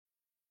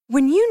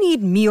When you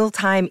need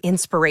mealtime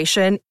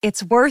inspiration,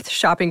 it's worth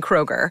shopping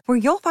Kroger, where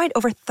you'll find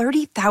over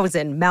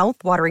 30,000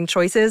 mouth-watering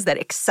choices that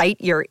excite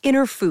your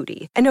inner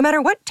foodie. And no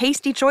matter what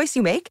tasty choice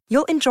you make,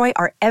 you'll enjoy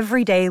our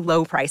everyday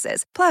low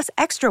prices, plus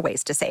extra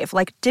ways to save,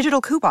 like digital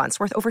coupons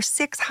worth over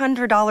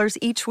 $600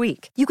 each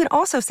week. You can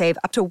also save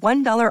up to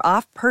 $1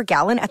 off per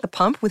gallon at the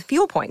pump with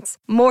fuel points.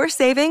 More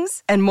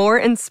savings and more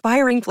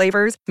inspiring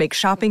flavors make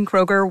shopping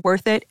Kroger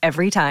worth it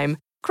every time.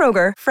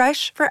 Kroger,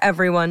 fresh for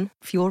everyone.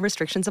 Fuel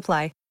restrictions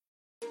apply.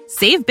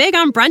 Save big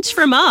on brunch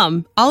for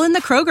mom, all in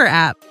the Kroger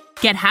app.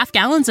 Get half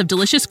gallons of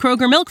delicious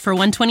Kroger milk for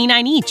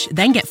 $1.29 each.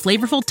 Then get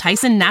flavorful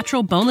Tyson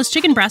natural boneless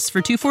chicken breasts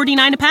for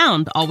 $2.49 a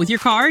pound, all with your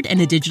card and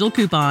a digital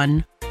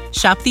coupon.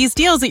 Shop these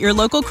deals at your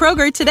local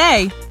Kroger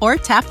today, or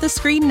tap the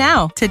screen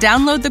now to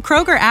download the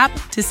Kroger app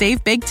to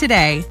save big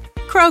today.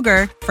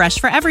 Kroger, fresh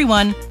for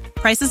everyone.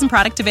 Prices and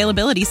product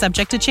availability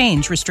subject to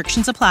change.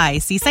 Restrictions apply.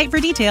 See site for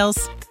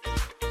details.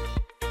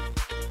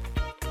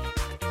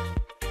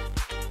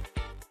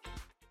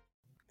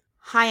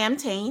 Hi, I'm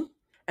Tane.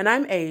 And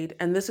I'm Aid,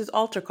 and this is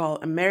Altar Call,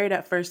 a Married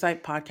at First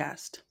Sight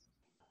podcast.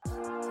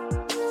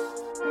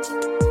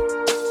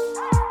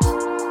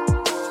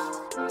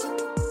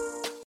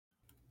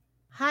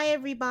 Hi,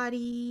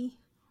 everybody.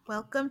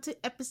 Welcome to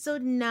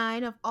episode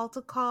 9 of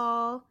Altar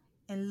Call.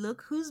 And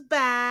look who's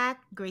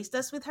back, graced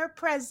us with her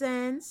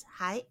presence.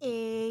 Hi,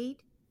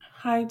 Aid.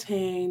 Hi,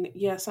 Tane.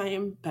 Yes, I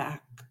am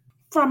back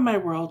from my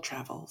world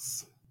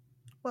travels.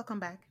 Welcome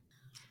back.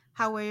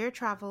 How were your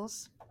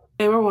travels?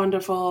 They were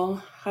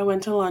wonderful. I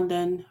went to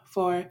London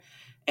for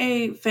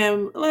a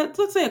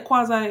let's say a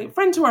quasi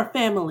friend to our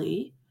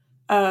family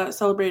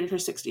celebrated her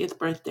 60th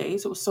birthday.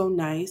 So it was so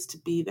nice to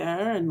be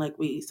there, and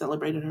we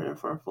celebrated her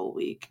for a full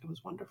week. It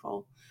was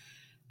wonderful.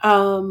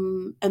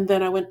 And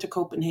then I went to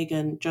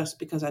Copenhagen just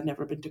because I'd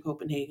never been to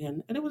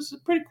Copenhagen, and it was a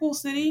pretty cool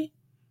city.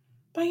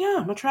 But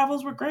yeah, my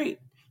travels were great.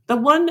 The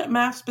one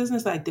maths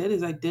business I did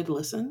is I did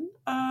listen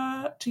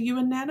to you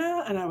and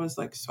Nana, and I was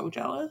so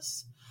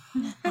jealous.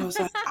 I was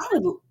like,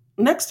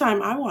 next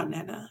time I want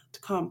Nana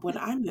to come when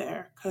I'm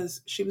there,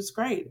 because she was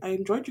great. I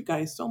enjoyed you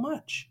guys so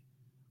much.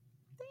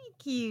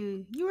 Thank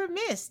you. You were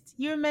missed.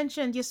 You were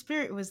mentioned. Your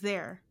spirit was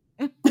there.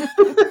 I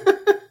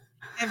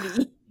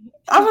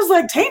was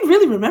like, Tane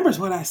really remembers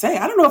what I say.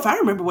 I don't know if I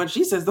remember what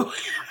she says, though.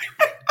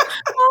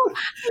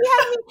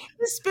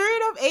 The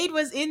spirit of Aid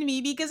was in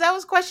me because I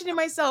was questioning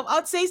myself.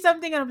 I'd say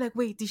something and I'm like,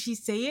 wait, did she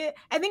say it?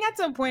 I think at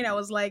some point I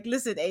was like,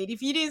 listen, Aid,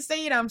 if you didn't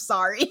say it, I'm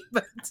sorry.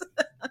 But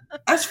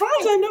as far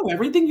as I know,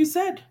 everything you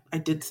said, I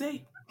did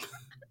say.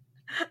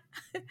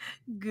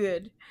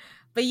 Good.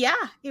 But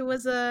yeah, it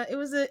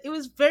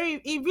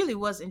really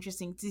was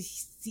interesting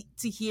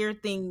to hear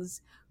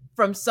things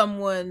from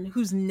someone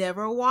who's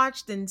never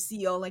watched and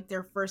see all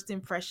their first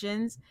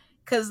impressions.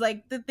 Because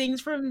the things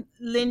from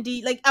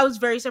Lindy, I was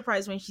very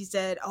surprised when she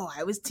said, oh,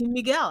 I was Team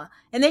Miguel.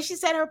 And then she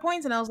said her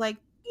points and I was like,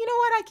 you know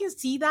what? I can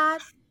see that.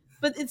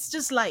 But it's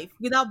just life.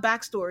 Without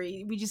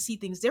backstory, we just see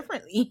things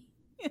differently.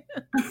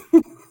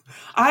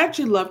 I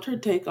actually loved her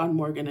take on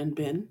Morgan and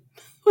Ben,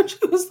 which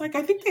was I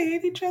think they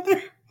hate each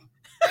other.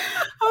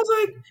 I was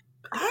like,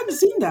 I hadn't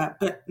seen that,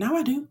 but now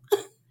I do.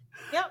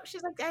 Yep.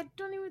 She's like, I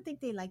don't even think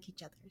they like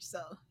each other. So,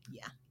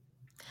 yeah.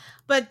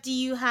 But do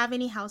you have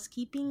any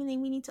housekeeping that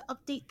we need to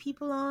update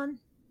people on?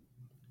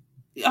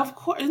 Of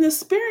course, in the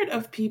spirit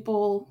of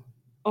people,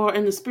 or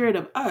in the spirit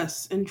of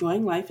us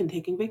enjoying life and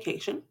taking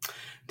vacation,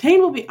 Tane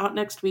will be out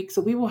next week,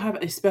 so we will have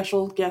a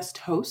special guest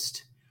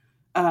host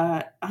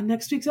on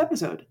next week's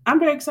episode. I'm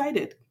very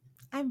excited.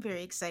 I'm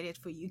very excited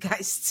for you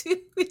guys too.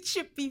 It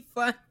should be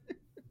fun.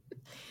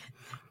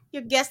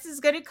 Your guest is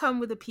going to come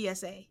with a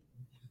PSA.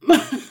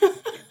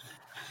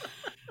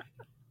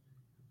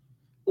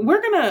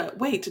 We're gonna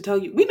wait to tell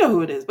you. We know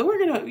who it is, but we're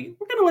gonna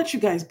let you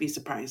guys be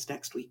surprised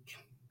next week.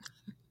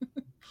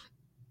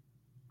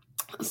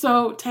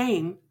 So,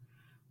 Tane,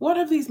 what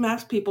have these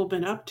maths people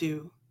been up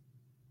to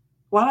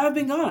while I've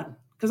been gone?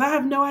 Because I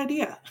have no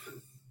idea.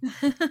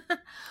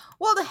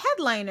 Well, the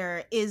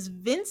headliner is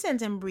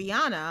Vincent and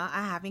Brianna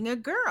are having a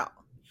girl.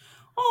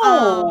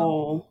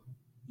 Oh.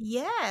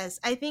 Yes,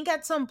 I think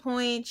at some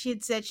point she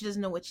had said she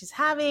doesn't know what she's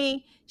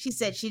having. She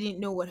said she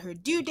didn't know what her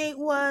due date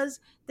was.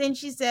 Then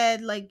she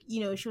said,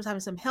 she was having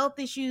some health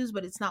issues,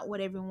 but it's not what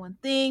everyone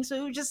thinks. So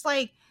it was just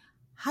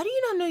how do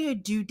you not know your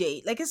due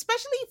date?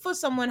 Especially for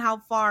someone how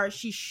far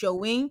she's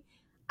showing.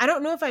 I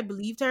don't know if I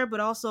believed her, but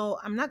also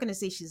I'm not going to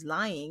say she's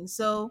lying.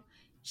 So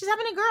she's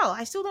having a girl.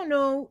 I still don't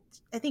know.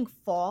 I think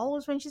fall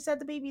was when she said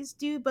the baby is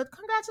due, but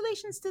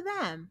congratulations to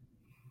them.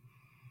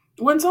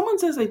 When someone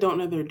says they don't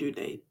know their due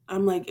date,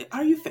 I'm like,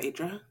 are you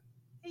Phaedra?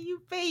 Are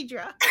you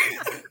Phaedra?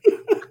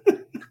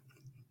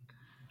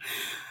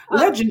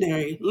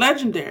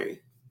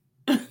 Legendary.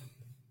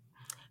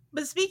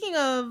 But speaking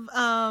of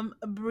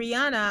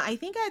Brianna, I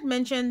think I had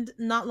mentioned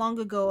not long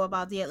ago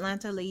about the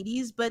Atlanta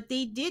ladies, but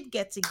they did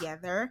get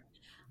together.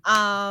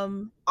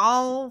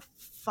 All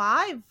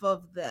 5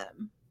 of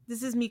them.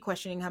 This is me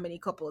questioning how many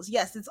couples.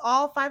 Yes, it's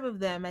all 5 of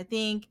them. I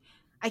think,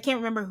 I can't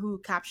remember who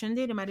captioned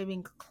it. It might have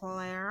been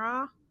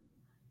Clara.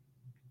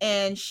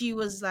 and she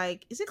was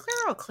like, "Is it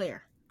Clara or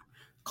Claire?"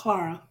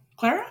 Clara.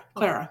 Clara? Okay,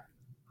 Clara.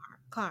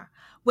 Clara.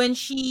 When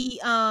she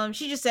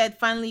just said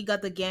finally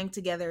got the gang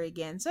together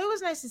again. So it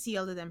was nice to see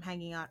all of them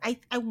hanging out.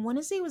 I want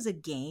to say it was a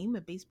game,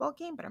 a baseball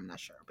game, but I'm not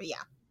sure. But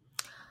yeah.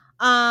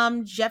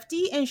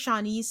 Jeffy and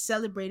Shawnee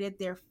celebrated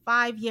their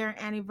 5-year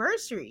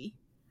anniversary.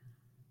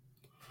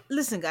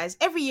 Listen, guys,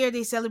 every year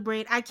they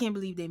celebrate. I can't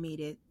believe they made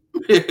it.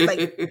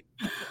 Like,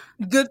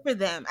 good for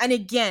them. And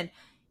again,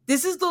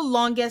 this is the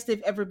longest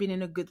they've ever been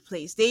in a good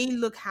place. They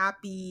look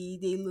happy.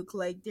 They look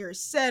like they're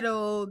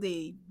settled.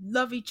 They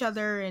love each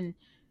other. And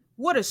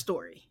what a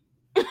story.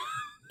 It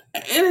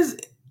is,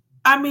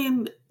 I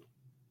mean,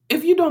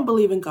 if you don't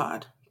believe in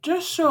God,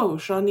 just show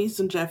Shawnice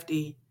and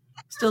Jeffy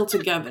still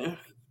together.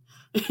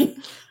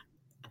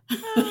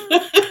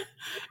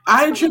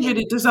 I attribute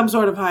it to some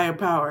sort of higher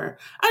power.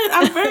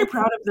 I'm very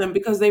proud of them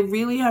because they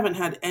really haven't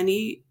had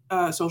any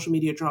social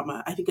media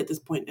drama, I think, at this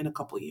point in a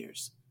couple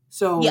years.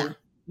 So Yeah.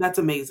 that's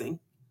amazing.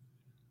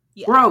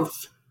 Yeah.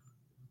 Growth.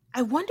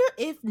 I wonder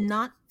if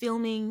not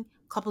filming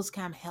couples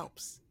cam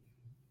helps.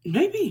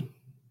 Maybe.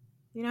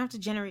 You don't have to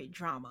generate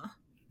drama.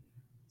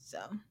 So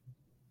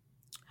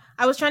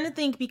I was trying to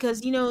think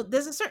because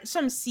there's a certain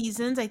some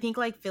seasons, I think,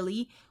 like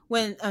Philly,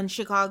 when in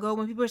Chicago,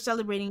 when people are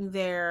celebrating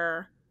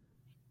their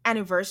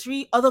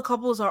anniversary, other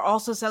couples are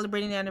also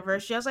celebrating the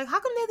anniversary. I was like, how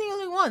come they're the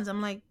only ones?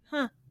 I'm like,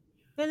 they're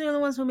the only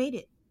ones who made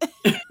it.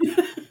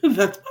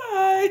 That's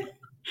why.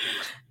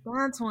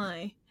 That's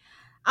why.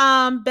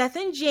 Beth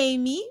and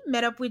Jamie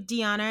met up with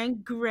Deanna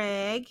and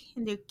Greg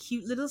and their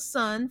cute little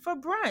son for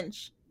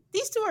brunch.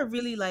 These two are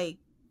really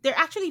they're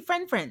actually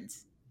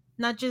friends,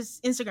 not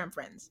just Instagram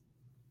friends.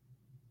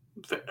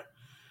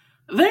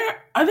 Are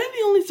they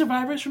the only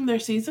survivors from their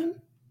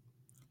season?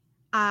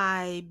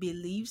 I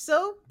believe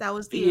so. That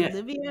was the Yeah.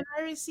 Olivia and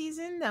Iris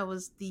season. That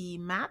was the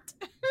Matt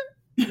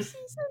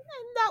season,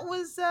 and that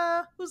was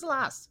who's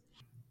last.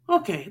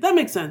 Okay, that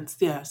makes sense.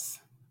 Yes.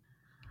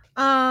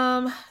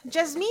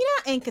 Jasmina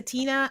and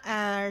Katina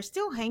are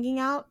still hanging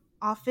out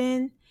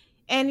often,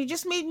 and it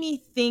just made me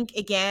think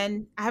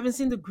again. I haven't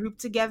seen the group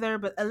together,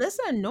 but Alyssa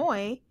and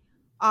Noi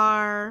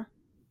are,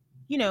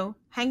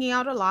 hanging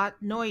out a lot.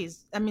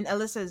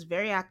 Alyssa is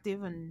very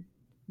active on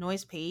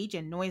Noi's page,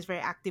 and Noi is very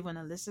active on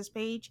Alyssa's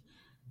page.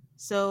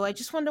 So I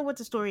just wonder what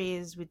the story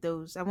is with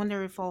those. I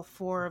wonder if all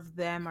four of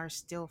them are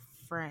still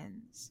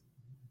friends.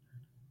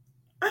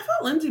 I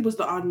thought Lindsay was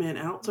the odd man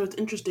out, so it's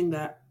interesting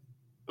that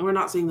we're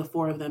not seeing the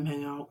four of them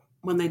hang out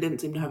when they didn't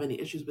seem to have any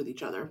issues with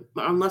each other,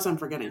 unless I'm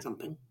forgetting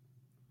something.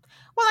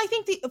 Well, I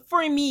think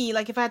for me,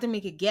 if I had to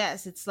make a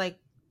guess, it's like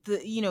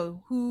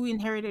who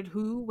inherited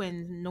who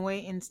when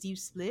Noi and Steve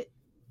split.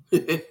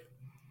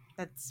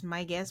 That's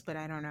my guess, but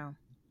I don't know.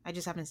 I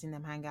just haven't seen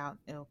them hang out,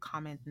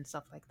 comment and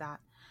stuff like that.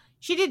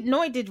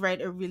 Noi did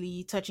write a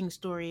really touching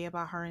story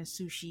about her and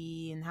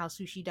Sushi and how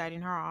Sushi died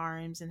in her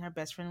arms and her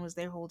best friend was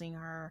there holding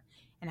her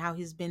and how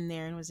he's been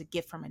there and was a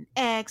gift from an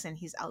ex and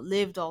he's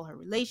outlived all her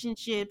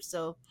relationships.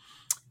 So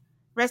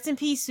rest in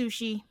peace,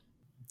 Sushi.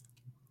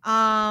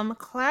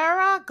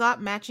 Clara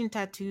got matching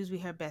tattoos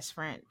with her best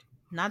friend,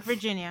 not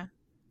Virginia,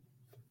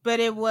 but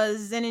it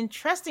was an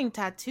interesting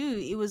tattoo.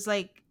 It was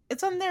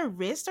it's on their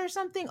wrist or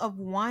something of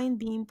wine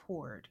being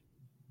poured.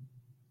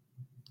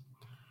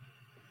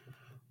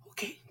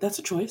 Okay, that's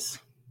a choice.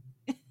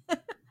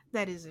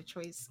 That is a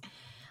choice.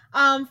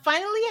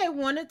 Finally, I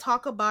want to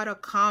talk about a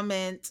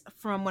comment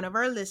from one of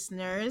our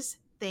listeners.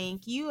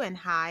 Thank you and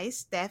hi,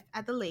 Steph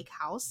at the Lake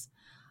House.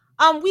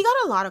 We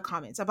got a lot of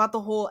comments about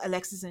the whole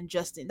Alexis and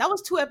Justin. That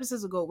was 2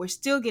 episodes ago. We're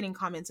still getting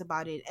comments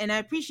about it. And I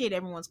appreciate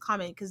everyone's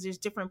comment because there's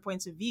different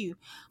points of view.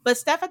 But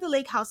Steph at the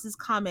Lake House's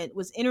comment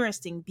was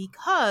interesting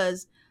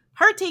because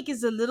her take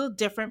is a little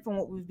different from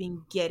what we've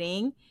been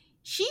getting.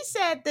 She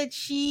said that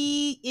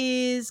she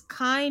is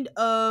kind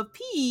of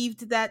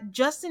peeved that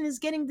Justin is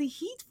getting the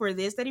heat for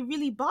this, that it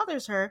really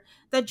bothers her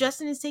that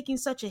Justin is taking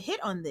such a hit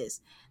on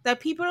this, that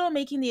people are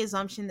making the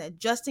assumption that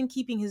Justin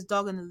keeping his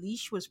dog on the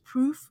leash was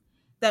proof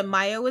that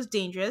Maya was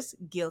dangerous.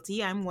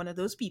 Guilty. I'm one of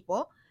those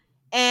people.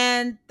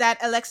 And that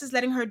Alexis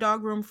letting her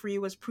dog roam free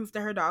was proof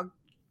that her dog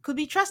could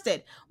be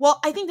trusted. Well,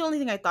 I think the only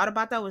thing I thought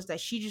about that was that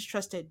she just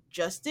trusted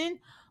Justin.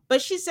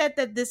 But she said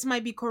that this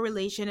might be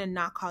correlation and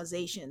not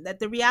causation. That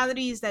the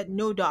reality is that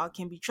no dog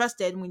can be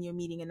trusted when you're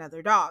meeting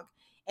another dog.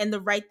 And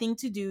the right thing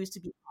to do is to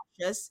be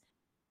cautious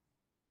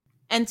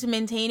and to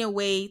maintain a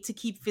way to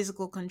keep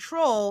physical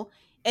control.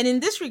 And in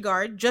this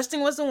regard,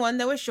 Justin was the one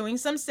that was showing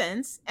some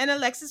sense, and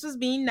Alexis was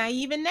being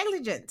naive and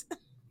negligent.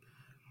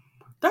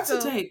 That's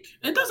a take.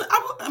 It doesn't.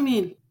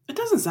 It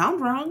doesn't sound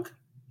wrong.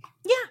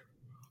 Yeah,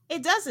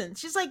 it doesn't.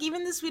 She's like,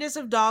 even the sweetest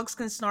of dogs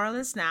can snarl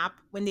and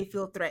snap when they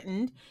feel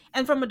threatened.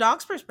 And from a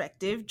dog's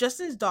perspective,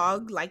 Justin's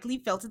dog likely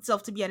felt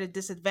itself to be at a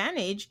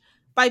disadvantage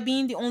by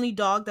being the only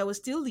dog that was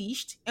still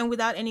leashed and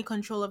without any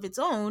control of its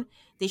own.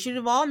 They should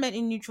have all met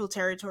in neutral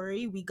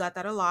territory. We got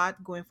that a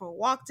lot, going for a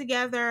walk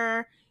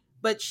together.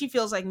 But she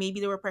feels like maybe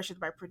they were pressured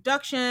by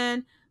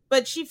production.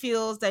 But she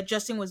feels that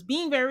Justin was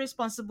being very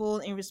responsible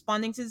in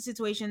responding to the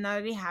situation now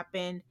that it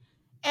happened.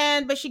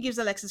 But she gives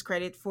Alexis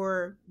credit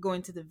for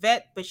going to the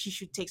vet, but she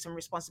should take some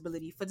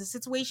responsibility for the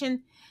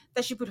situation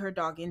that she put her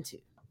dog into.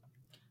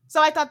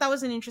 So I thought that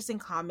was an interesting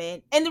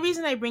comment. And the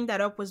reason I bring that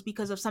up was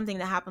because of something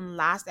that happened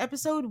last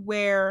episode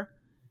where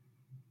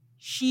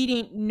she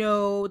didn't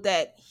know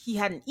that he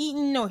hadn't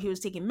eaten or he was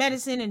taking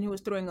medicine and he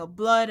was throwing up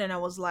blood. And I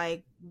was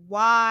like,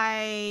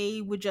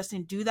 why would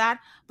Justin do that?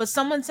 But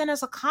someone sent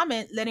us a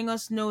comment letting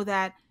us know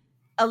that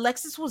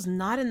Alexis was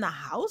not in the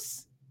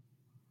house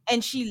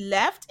and she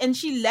left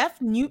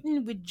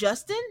Newton with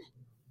Justin.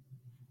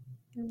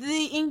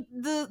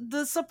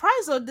 The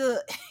surprise or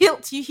the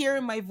hilt you hear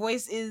in my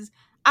voice is,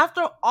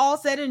 after all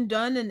said and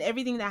done and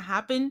everything that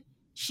happened,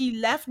 she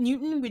left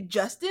Newton with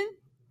Justin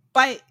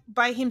by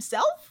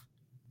himself.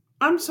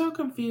 I'm so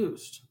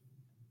confused.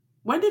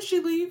 When did she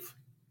leave?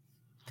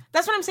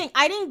 That's what I'm saying.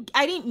 I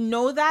didn't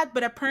know that,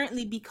 but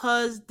apparently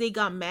because they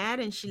got mad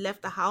and she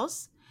left the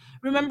house.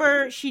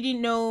 Remember, she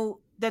didn't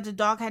know that the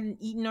dog hadn't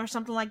eaten or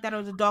something like that,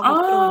 or the dog was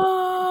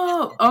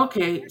throwing. Oh,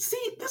 okay.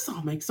 See, this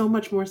all makes so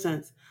much more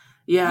sense.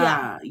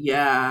 Yeah,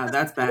 Yeah,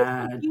 that's I was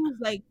bad.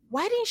 confused. Like,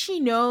 why didn't she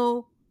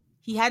know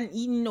he hadn't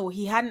eaten or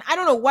he hadn't? I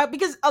don't know why.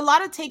 Because a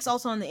lot of takes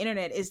also on the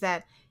internet is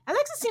that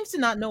Alexa seems to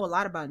not know a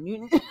lot about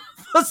Newton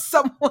for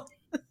someone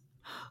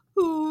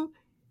who Is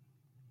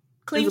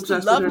claims to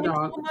obsessed with love her him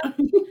dog. so much.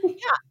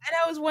 Yeah, and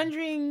I was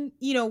wondering,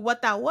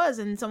 what that was,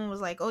 and someone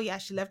was like, "Oh yeah,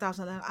 she left out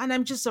something," and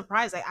I'm just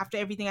surprised. Like after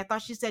everything, I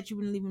thought she said she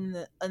wouldn't leave him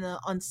in an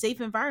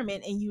unsafe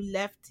environment, and you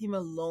left him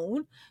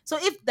alone. So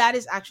if that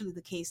is actually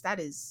the case, that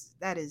is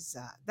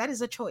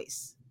a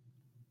choice.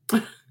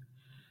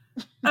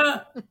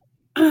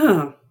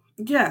 uh,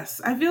 yes,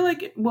 I feel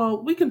like,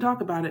 well, we can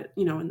talk about it,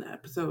 in the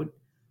episode.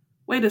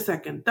 Wait a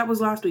second. That was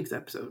last week's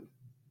episode.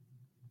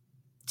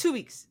 2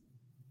 weeks.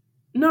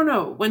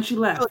 No, when she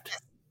Oh, left. yes.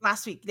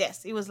 Last week.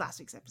 Yes, it was last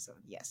week's episode.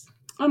 Yes.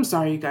 I'm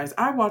sorry, you guys.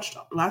 I watched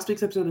last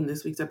week's episode and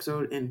this week's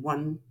episode in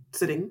one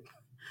sitting,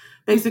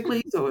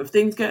 basically. So if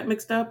things get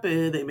mixed up,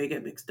 they may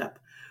get mixed up.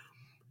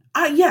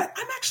 Yeah,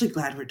 I'm actually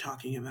glad we're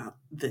talking about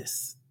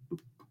this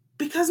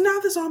because now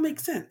this all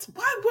makes sense.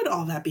 Why would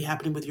all that be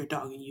happening with your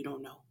dog and you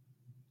don't know?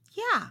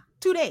 Yeah,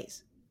 2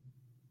 days.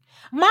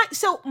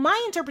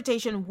 My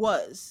interpretation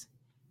was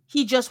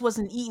he just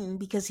wasn't eating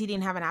because he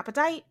didn't have an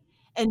appetite,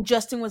 and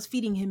Justin was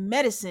feeding him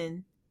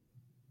medicine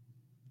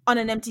on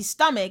an empty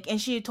stomach,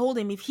 and she had told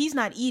him if he's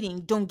not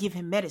eating, don't give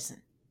him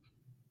medicine.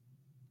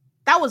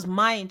 That was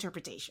my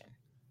interpretation.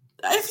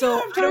 If So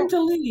you have time to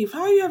leave,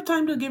 how you have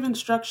time to give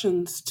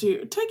instructions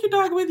to take your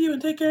dog with you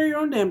and take care of your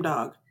own damn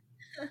dog?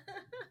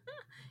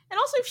 And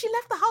also, if she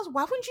left the house,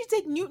 why wouldn't you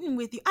take Newton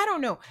with you? I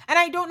don't know. And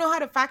I don't know how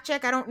to fact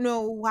check. I don't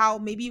know how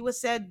maybe it was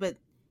said, but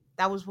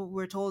that was what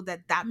we're told,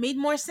 that made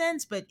more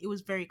sense, but it was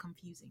very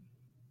confusing.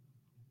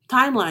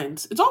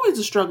 Timelines. It's always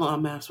a struggle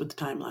on maps with the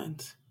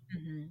timelines.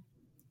 Mm-hmm.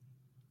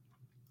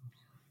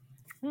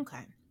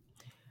 Okay.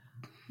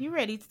 You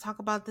ready to talk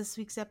about this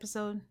week's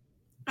episode?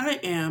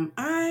 I am.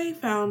 I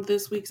found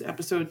this week's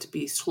episode to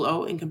be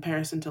slow in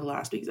comparison to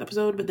last week's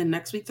episode, but the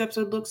next week's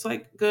episode looks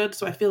like good.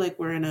 So I feel like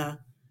we're in a,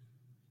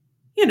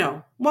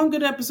 one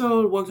good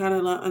episode, one kind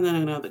of, and then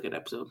another good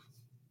episode.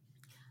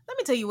 Let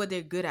me tell you what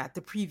they're good at,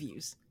 the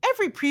previews.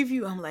 Every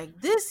preview, I'm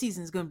like, this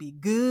season's going to be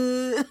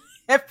good.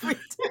 Every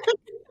time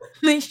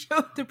they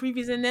show the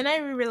previews. And then I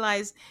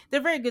realized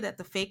they're very good at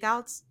the fake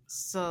outs.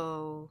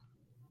 So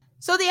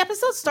the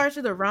episode starts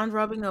with a round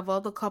robin of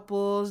all the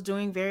couples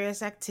doing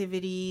various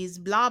activities,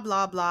 blah,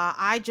 blah, blah.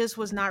 I just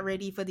was not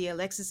ready for the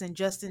Alexis and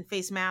Justin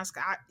face mask.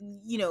 I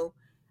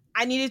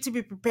needed to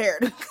be prepared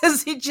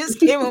because it just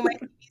came on my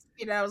face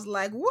and I was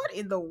like, what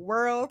in the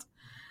world?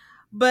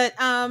 But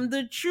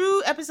the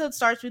true episode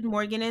starts with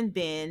Morgan and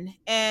Ben,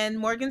 and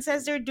Morgan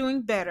says they're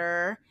doing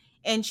better,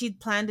 and she'd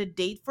planned a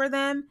date for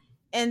them,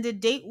 and the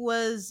date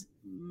was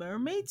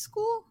mermaid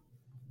school.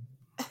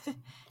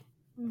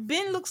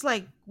 Ben looks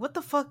like, what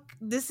the fuck?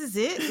 This is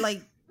it?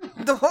 Like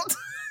the whole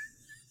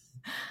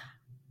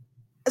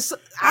so,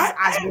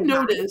 I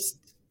noticed,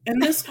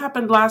 and this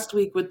happened last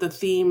week with the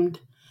themed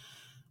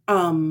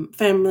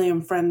family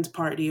and friends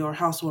party or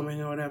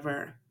housewarming or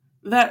whatever,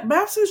 that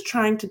Babs is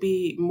trying to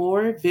be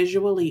more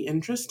visually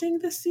interesting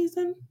this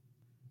season.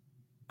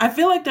 I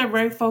feel like they're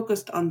very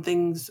focused on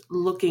things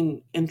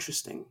looking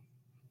interesting.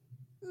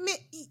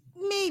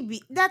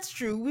 Maybe that's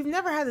true. We've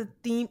never had a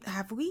theme,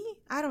 have we?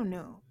 I don't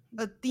know.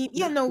 A theme?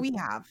 Yeah, no, we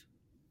have.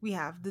 We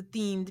have the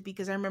themed,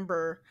 because I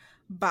remember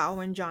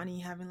Bao and Johnny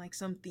having like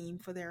some theme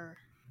for their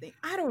thing.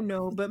 I don't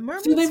know, but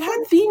mermaids. So they've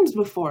had themes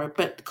before,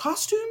 but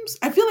costumes.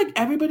 I feel like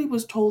everybody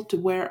was told to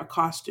wear a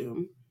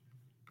costume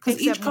because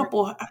each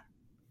couple.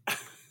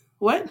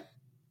 What?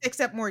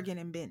 Except Morgan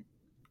and Ben.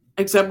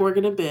 Except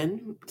Morgan and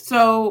Ben.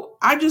 So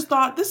I just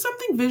thought there's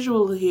something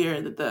visual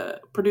here that the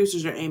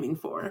producers are aiming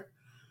for.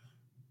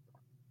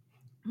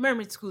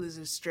 Mermaid School is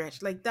a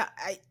stretch. Like that.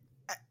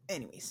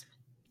 Anyways.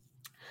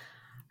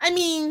 I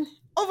mean,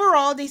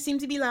 overall, they seem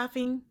to be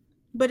laughing,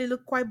 but it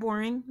looked quite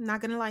boring.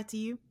 Not gonna lie to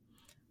you.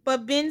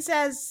 But Ben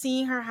says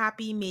seeing her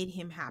happy made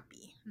him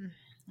happy.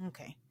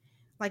 Okay.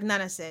 Like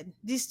Nana said,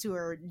 these two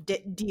are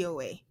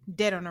DOA,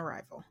 dead on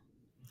arrival.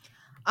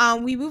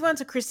 We move on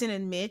to Kristen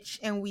and Mitch,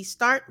 and we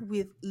start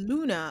with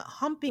Luna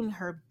humping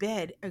her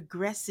bed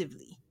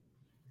aggressively.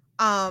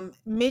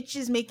 Mitch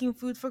is making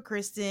food for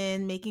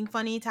Kristen, making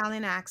funny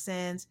Italian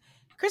accents.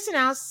 Kristen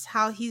asks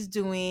how he's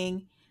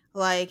doing.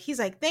 Like, he's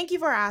like, thank you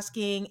for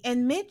asking.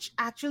 And Mitch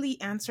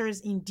actually answers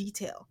in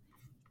detail.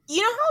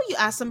 You know how you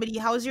ask somebody,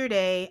 how's your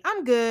day?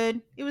 I'm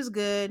good. It was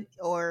good.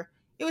 Or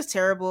it was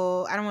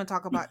terrible. I don't want to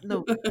talk about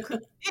no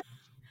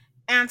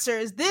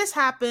answers. This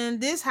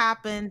happened,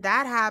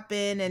 that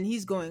happened, and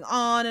he's going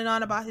on and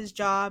on about his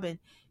job. And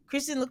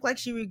Kristen looked like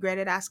she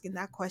regretted asking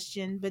that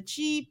question, but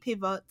she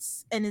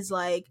pivots and is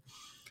like,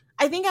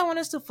 I think I want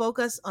us to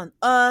focus on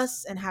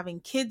us and having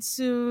kids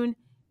soon.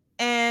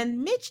 And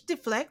Mitch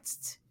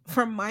deflects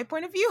from my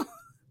point of view.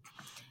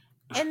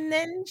 And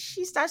then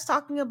she starts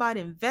talking about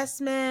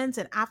investments.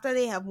 And after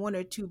they have one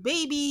or two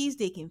babies,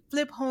 they can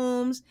flip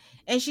homes.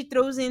 And she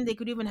throws in they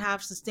could even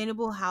have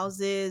sustainable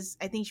houses.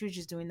 I think she was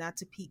just doing that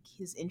to pique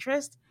his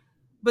interest.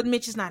 But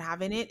Mitch is not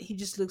having it. He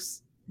just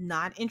looks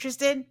not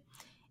interested.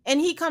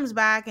 And he comes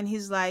back and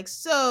he's like,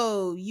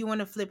 so you want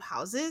to flip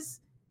houses?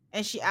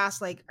 And she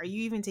asks, like, are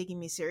you even taking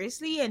me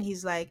seriously? And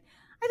he's like,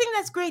 I think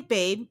that's great,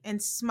 babe.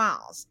 And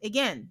smiles,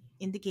 again,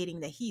 indicating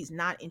that he's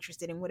not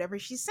interested in whatever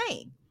she's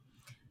saying.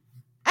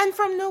 And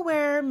from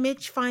nowhere,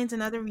 Mitch finds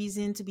another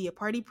reason to be a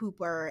party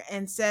pooper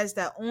and says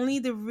that only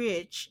the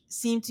rich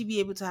seem to be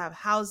able to have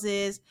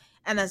houses.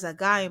 And as a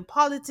guy in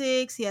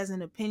politics, he has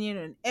an opinion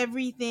on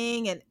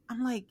everything. And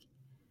I'm like,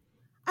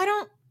 I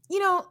don't,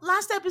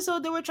 last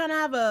episode they were trying to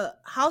have a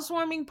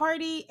housewarming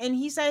party and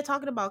he started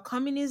talking about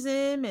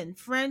communism and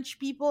French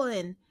people.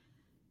 And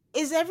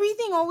is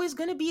everything always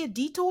going to be a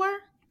detour?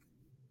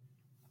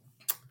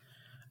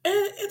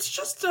 It's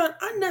just an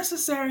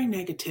unnecessary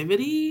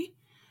negativity.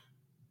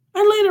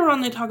 And later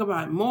on, they talk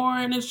about it more,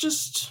 and it's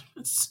just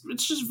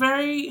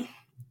very.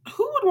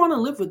 Who would want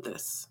to live with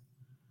this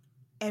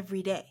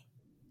Every day.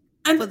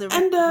 And For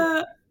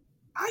the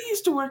I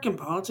used to work in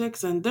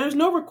politics, and there's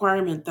no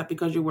requirement that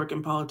because you work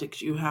in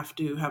politics, you have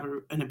to have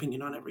an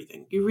opinion on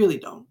everything. You really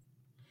don't.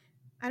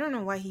 I don't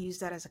know why he used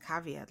that as a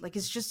caveat. Like,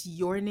 it's just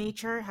your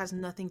nature, has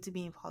nothing to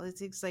be in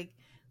politics. Like,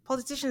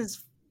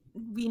 politicians,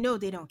 we know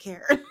they don't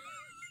care.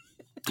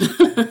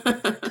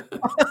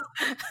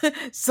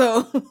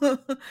 So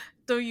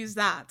don't use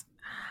that.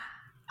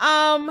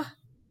 Um,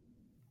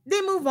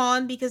 they move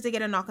on because they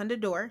get a knock on the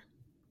door.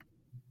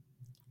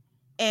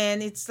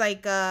 And it's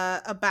like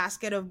a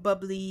basket of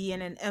bubbly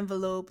and an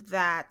envelope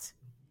that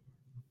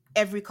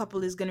every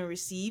couple is gonna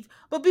receive.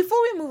 But before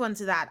we move on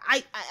to that,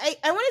 I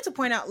wanted to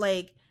point out,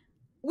 like,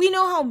 we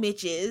know how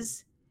Mitch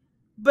is,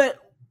 but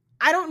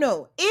I don't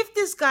know if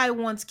this guy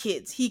wants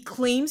kids. He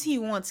claims he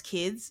wants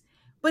kids,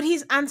 but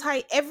he's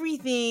anti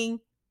everything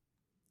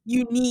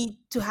you need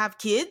to have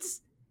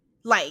kids,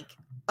 like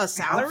a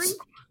salary,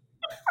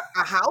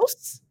 a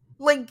house.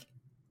 Like,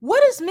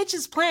 what is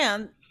Mitch's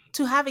plan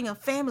to having a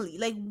family?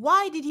 Like,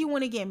 why did he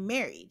want to get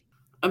married?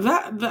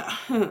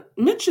 That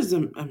Mitch is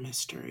a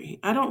mystery.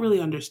 I don't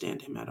really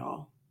understand him at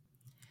all.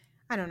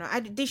 I don't know.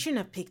 They shouldn't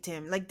have picked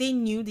him. Like, they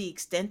knew the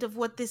extent of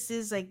what this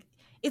is. Like,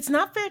 it's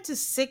not fair to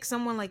sick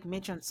someone like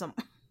Mitch on some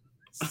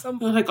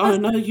Like on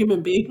another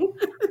human being.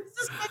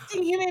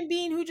 suspecting human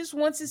being who just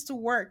wants this to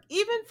work,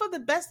 even for the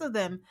best of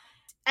them.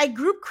 I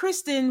group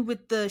Kristen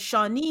with the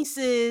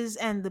Shawneeses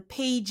and the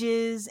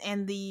Pages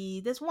and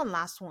there's one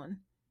last one.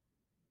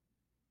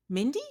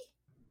 Mindy?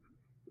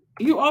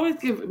 You always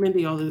give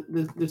Mindy all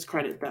this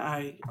credit that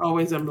I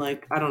always am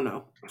like, I don't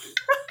know.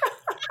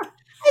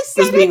 I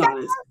said Just being it. I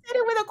honest. said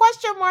it with a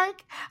question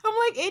mark. I'm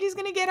like, Eddie's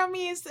gonna get on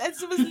me as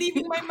it was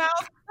leaving my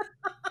mouth.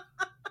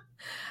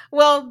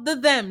 Well, the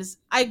thems.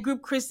 I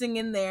group Kristen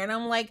in there, and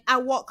I'm like,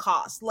 at what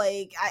cost?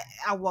 Like,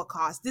 at what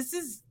cost? This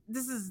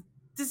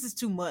is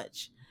too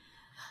much.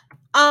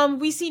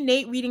 We see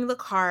Nate reading the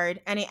card,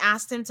 and he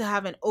asked him to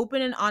have an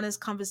open and honest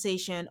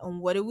conversation on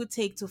what it would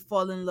take to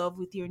fall in love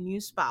with your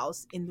new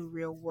spouse in the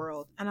real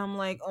world. And I'm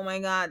like, oh my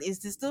god, is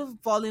this the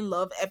fall in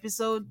love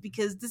episode?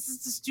 Because this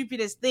is the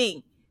stupidest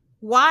thing.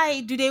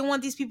 Why do they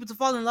want these people to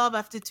fall in love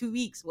after 2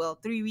 weeks? Well,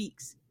 3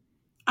 weeks.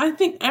 I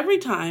think every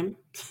time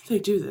they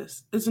do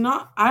this, it's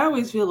not, I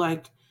always feel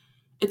like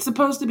it's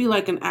supposed to be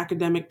like an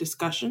academic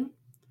discussion,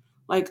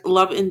 like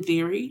love in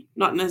theory,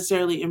 not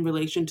necessarily in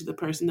relation to the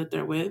person that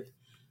they're with.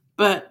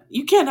 But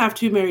you can't have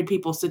two married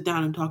people sit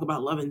down and talk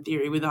about love in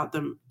theory without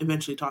them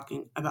eventually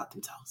talking about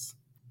themselves.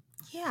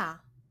 Yeah,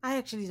 I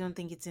actually don't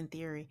think it's in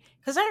theory.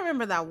 Because I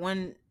remember that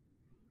one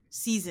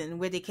season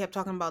where they kept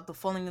talking about the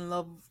falling in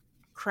love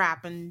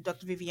crap, and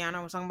Dr.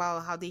 Viviana was talking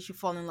about how they should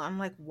fall in love. I'm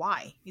like,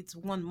 why? It's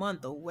 1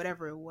 month or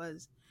whatever it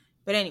was.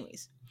 But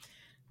anyways,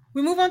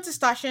 we move on to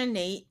Stasha and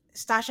Nate.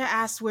 Stasha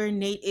asks where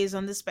Nate is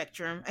on the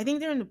spectrum. I think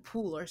they're in the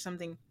pool or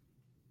something.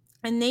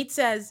 And Nate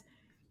says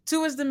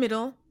 2 is the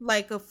middle,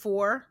 like a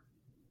 4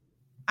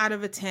 out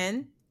of a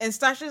 10. And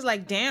Stasha's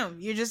like, damn,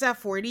 you're just at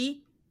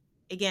 40?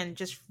 Again,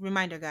 just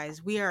reminder,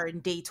 guys, we are in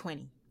day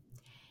 20.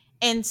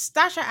 And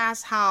Stasha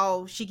asks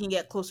how she can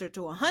get closer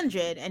to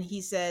 100, and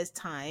he says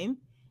time.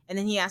 And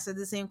then he asks her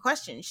the same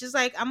question. She's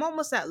like, I'm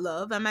almost at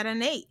love. I'm at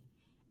an 8.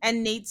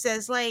 And Nate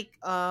says like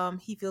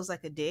he feels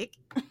like a dick.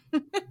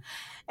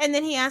 And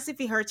then he asks if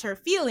he hurts her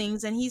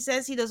feelings, and he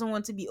says he doesn't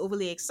want to be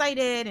overly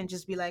excited and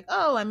just be like,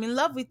 "Oh, I'm in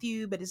love with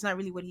you," but it's not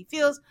really what he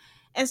feels.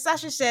 And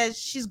Sasha says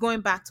she's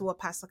going back to what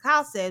Pastor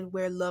Kyle said,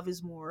 where love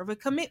is more of a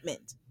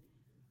commitment.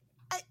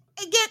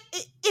 Again,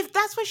 if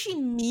that's what she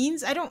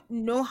means, I don't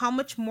know how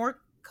much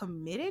more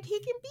committed he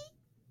can be.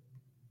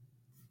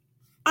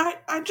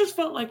 I just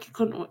felt like he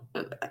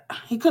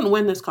couldn't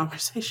win this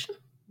conversation.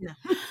 No.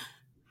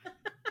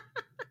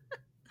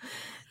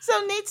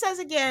 So Nate says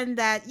again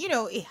that,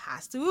 it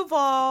has to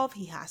evolve,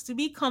 he has to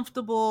be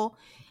comfortable.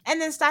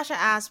 And then Stasha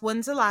asks,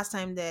 when's the last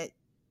time that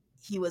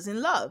he was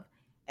in love?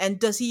 And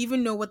does he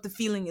even know what the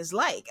feeling is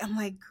like? I'm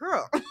like,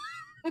 girl.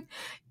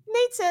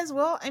 Nate says,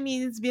 well, I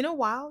mean, it's been a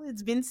while.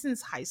 It's been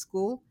since high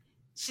school.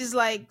 She's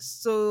like,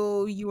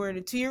 so you were in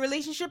a 2-year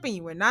relationship and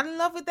you were not in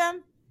love with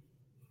them?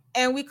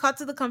 And we cut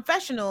to the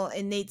confessional,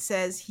 and Nate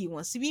says he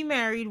wants to be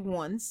married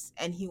once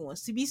and he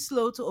wants to be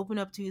slow to open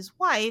up to his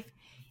wife.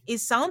 It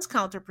sounds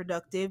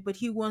counterproductive, but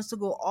he wants to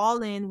go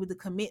all in with the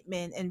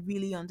commitment and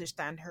really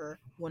understand her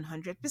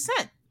 100%.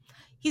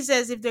 He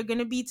says if they're going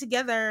to be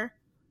together,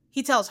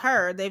 he tells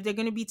her that if they're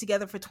going to be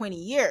together for 20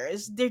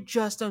 years, they're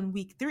just on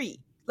week 3.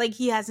 Like,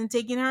 he hasn't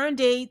taken her on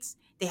dates,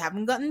 they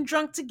haven't gotten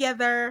drunk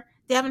together,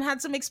 they haven't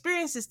had some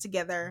experiences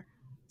together.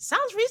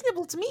 Sounds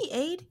reasonable to me,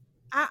 Aid.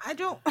 I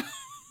don't.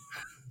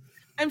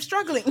 I'm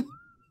struggling.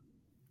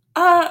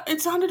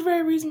 It sounded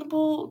very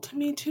reasonable to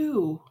me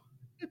too.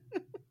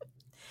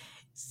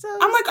 So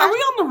I'm like, are we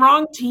on the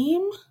wrong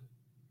team?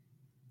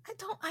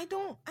 I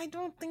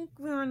don't think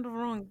we're on the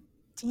wrong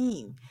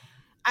team.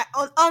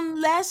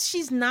 Unless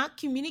she's not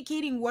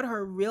communicating what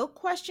her real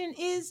question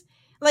is.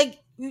 Like,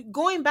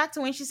 going back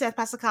to when she said,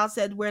 Pastor Kyle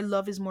said, where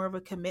love is more of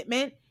a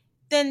commitment,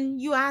 then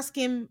you ask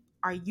him,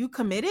 are you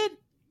committed?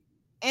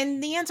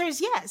 And the answer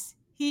is yes.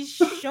 He's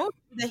shown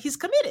that he's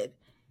committed.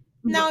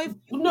 Now, if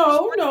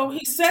no,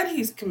 he said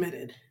he's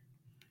committed.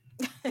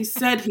 He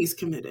said he's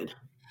committed.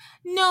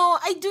 No,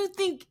 I do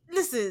think,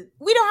 listen,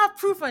 we don't have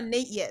proof on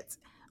Nate yet,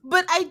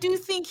 but I do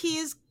think he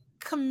is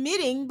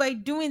committing by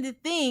doing the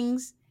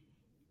things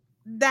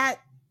that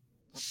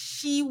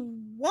she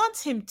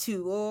wants him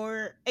to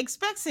or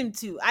expects him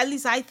to. At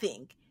least I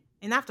think.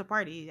 And after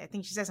party, I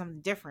think she said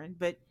something different,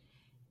 but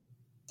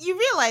you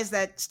realize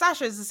that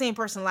Stasha is the same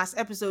person last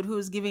episode who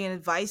was giving an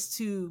advice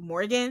to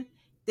Morgan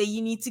that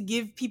you need to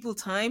give people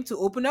time to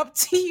open up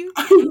to you.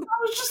 I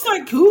was just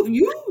like, who?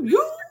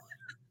 You?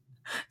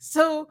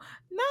 So,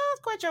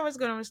 not quite sure what's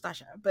going on with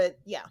Stasha, but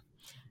yeah.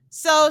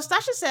 So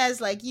Stasha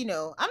says, like, I'm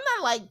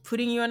not like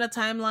putting you on a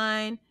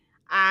timeline.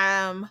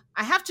 I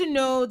have to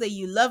know that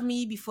you love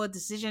me before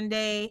decision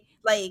day.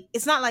 Like,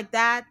 it's not like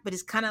that, but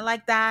it's kind of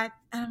like that.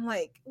 And I'm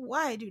like,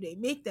 why do they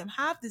make them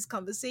have these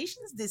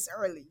conversations this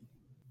early?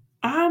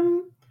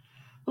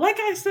 Like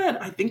I said,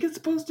 I think it's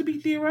supposed to be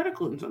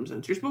theoretical in some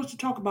sense. You're supposed to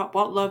talk about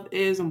what love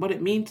is and what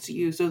it means to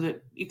you so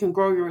that you can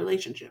grow your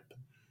relationship.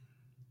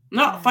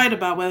 Not fight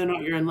about whether or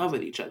not you're in love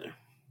with each other.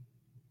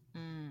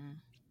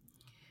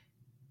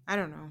 I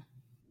don't know.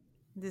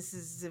 This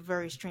is a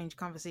very strange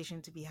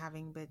conversation to be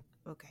having, but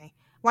okay.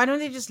 Why don't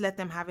they just let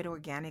them have it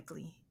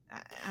organically?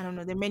 I don't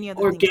know. There are many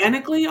other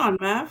organically on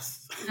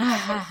maths.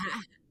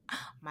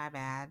 My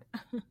bad.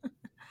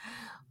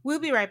 We'll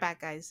be right back,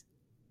 guys.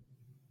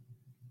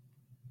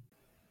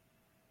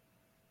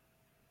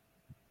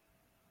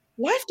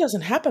 Life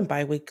doesn't happen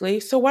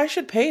bi-weekly, so why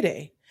should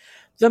payday?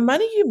 The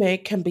money you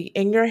make can be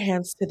in your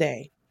hands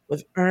today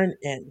with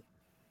EarnIn.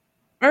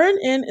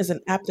 EarnIn is an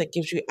app that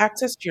gives you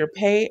access to your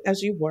pay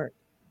as you work,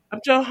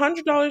 up to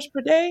 $100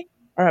 per day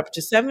or up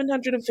to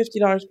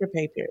 $750 per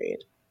pay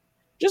period.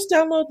 Just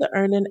download the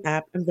EarnIn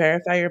app and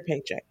verify your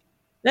paycheck.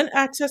 Then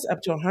access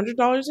up to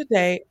 $100 a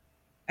day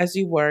as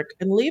you work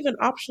and leave an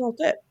optional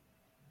tip.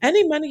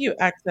 Any money you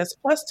access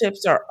plus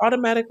tips are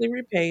automatically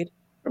repaid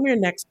from your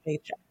next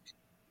paycheck.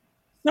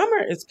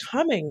 Summer is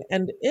coming,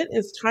 and it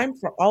is time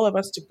for all of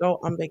us to go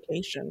on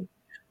vacation.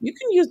 You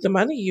can use the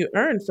money you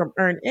earn from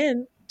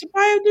EarnIn to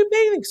buy a new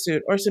bathing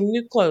suit or some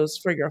new clothes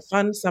for your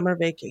fun summer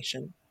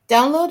vacation.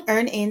 Download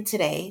EarnIn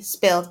today,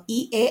 spelled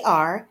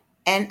EARNIN,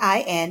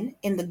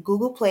 in the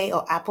Google Play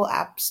or Apple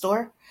App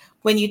Store.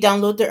 When you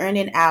download the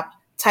EarnIn app,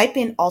 type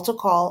in Altar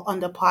Call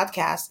under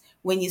podcast.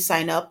 When you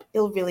sign up,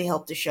 it'll really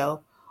help the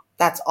show.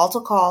 That's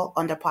Altar Call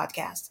under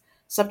podcast.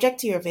 Subject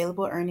to your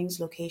available earnings,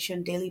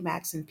 location, daily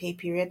max, and pay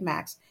period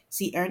max.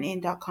 See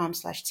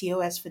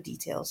earnin.com/TOS for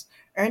details.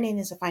 EarnIn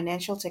is a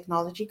financial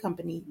technology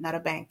company, not a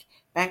bank.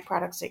 Bank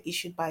products are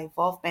issued by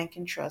Evolve Bank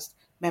and Trust,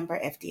 member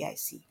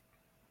FDIC.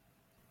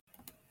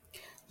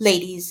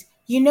 Ladies,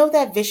 you know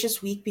that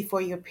vicious week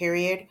before your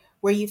period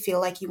where you feel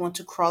like you want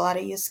to crawl out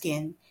of your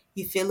skin,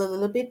 you feel a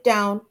little bit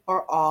down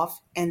or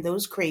off, and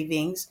those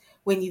cravings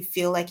when you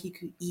feel like you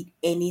could eat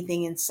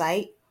anything in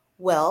sight?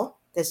 Well,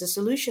 there's a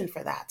solution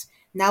for that.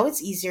 Now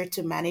it's easier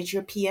to manage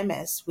your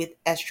PMS with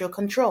Estriol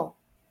Control.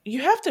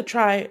 You have to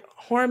try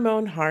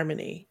Hormone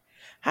Harmony.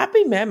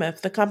 Happy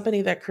Mammoth, the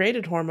company that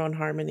created Hormone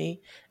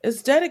Harmony,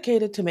 is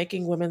dedicated to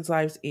making women's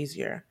lives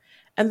easier.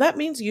 And that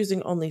means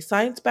using only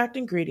science backed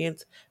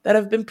ingredients that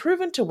have been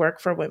proven to work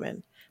for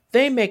women.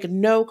 They make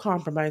no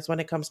compromise when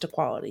it comes to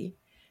quality.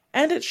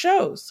 And it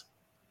shows.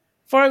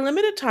 For a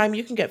limited time,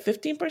 you can get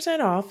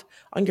 15% off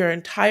on your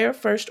entire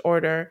first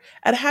order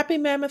at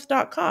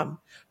happymammoth.com.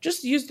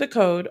 Just use the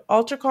code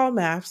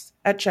AltarCallMaths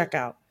at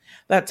checkout.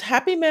 That's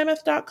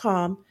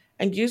happymammoth.com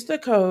and use the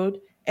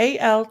code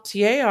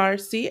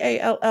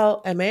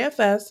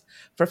ALTARCALLMAFS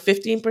for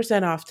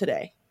 15% off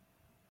today.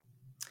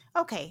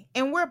 Okay,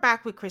 and we're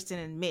back with Kristen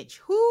and Mitch,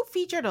 who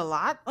featured a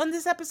lot on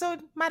this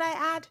episode, might I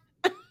add.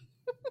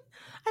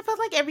 I felt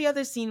like every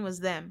other scene was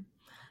them.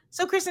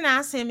 So Kristen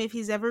asks him if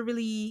he's ever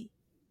really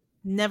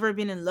never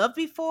been in love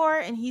before,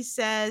 and he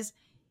says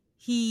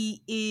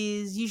he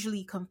is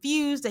usually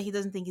confused, that he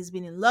doesn't think he's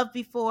been in love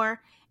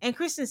before. And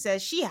Kristen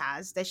says she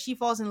has, that she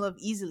falls in love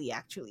easily,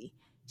 actually.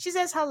 She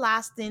says her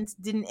last stints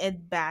didn't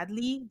end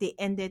badly, they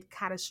ended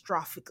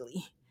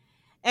catastrophically.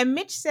 And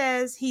Mitch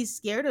says he's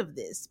scared of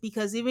this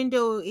because even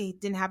though it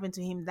didn't happen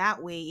to him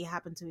that way, it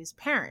happened to his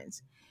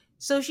parents.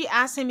 So she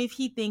asks him if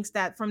he thinks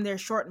that from their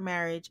short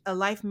marriage, a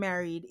life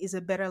married is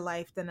a better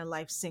life than a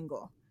life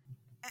single.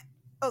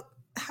 Oh,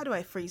 how do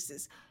I phrase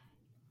this?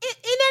 In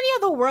any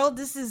other world,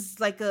 this is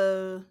like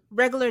a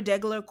regular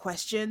degular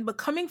question, but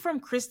coming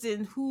from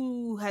Kristen,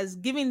 who has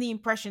given the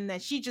impression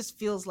that she just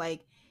feels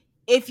like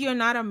if you're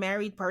not a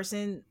married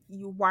person,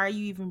 why are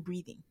you even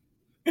breathing?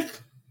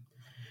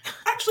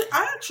 Actually,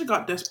 I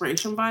got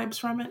desperation vibes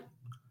from it.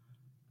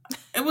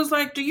 It was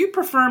like, do you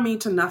prefer me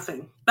to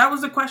nothing? That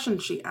was the question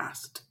she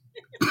asked.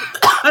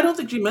 I don't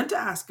think she meant to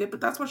ask it, but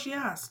that's what she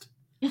asked.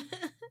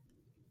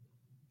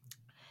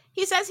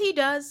 He says he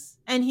does,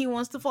 and he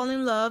wants to fall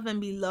in love and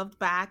be loved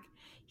back.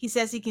 He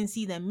says he can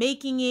see them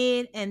making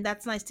it, and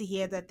that's nice to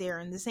hear that they're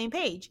on the same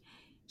page.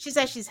 She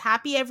says she's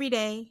happy every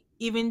day,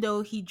 even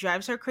though he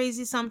drives her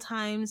crazy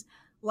sometimes,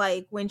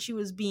 like when she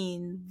was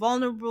being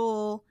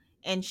vulnerable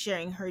and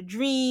sharing her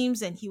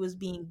dreams, and he was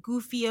being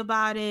goofy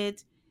about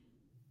it.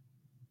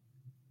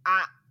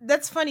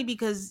 That's funny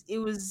because it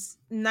was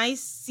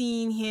nice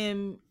seeing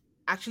him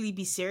actually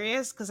be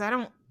serious, because I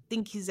don't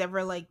think he's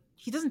ever like,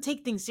 he doesn't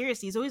take things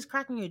seriously. He's always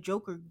cracking a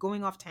joke or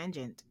going off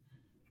tangent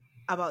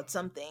about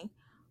something.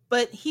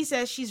 But he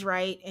says she's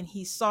right and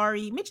he's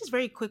sorry. Mitch is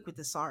very quick with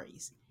the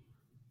sorries.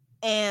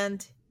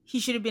 And he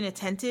should have been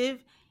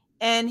attentive.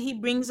 And he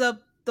brings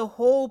up the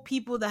whole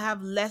people that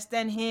have less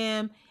than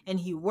him, and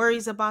he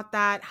worries about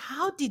that.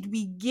 How did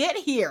we get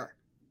here?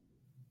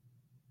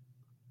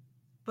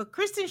 But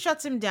Kristen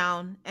shuts him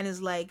down and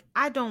is like,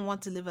 I don't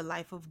want to live a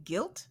life of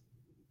guilt.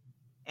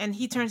 And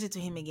he turns it to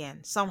him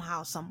again,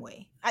 somehow, some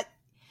way.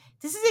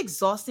 This is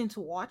exhausting to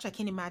watch. I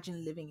can't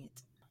imagine living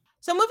it.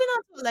 So moving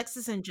on to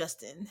Alexis and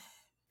Justin.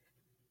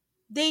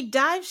 They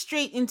dive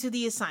straight into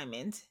the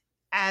assignment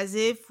as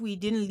if we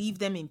didn't leave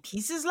them in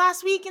pieces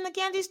last week in the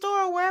candy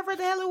store or wherever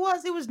the hell it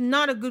was. It was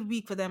not a good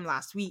week for them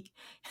last week.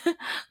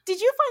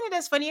 Did you find it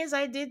as funny as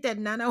I did that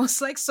Nana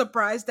was like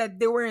surprised that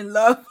they were in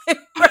love?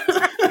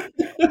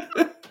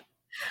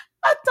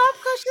 A top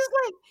because she's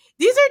like,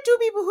 these are two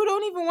people who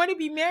don't even want to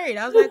be married.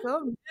 I was like,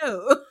 oh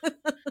no.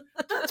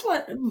 That's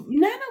what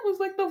Nana was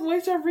like, the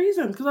voice of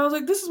reason, because I was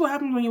like, this is what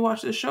happens when you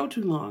watch this show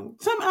too long.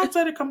 Some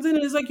outsider comes in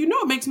and is like,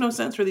 it makes no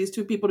sense for these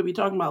two people to be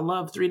talking about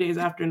love 3 days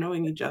after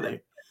knowing each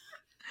other.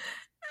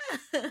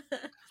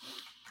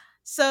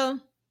 So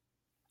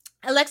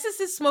Alexis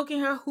is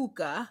smoking her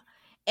hookah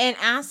and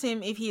asks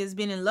him if he has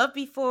been in love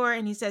before,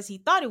 and he says he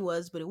thought it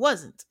was, but it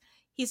wasn't.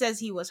 He says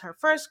he was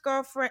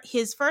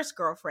his first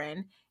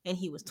girlfriend, and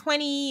he was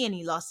 20 and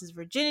he lost his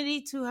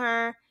virginity to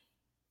her.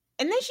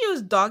 And then she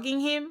was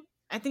dogging him.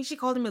 I think she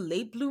called him a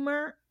late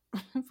bloomer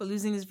for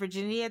losing his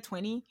virginity at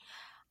 20.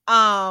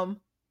 And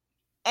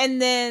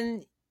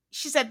then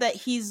she said that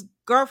his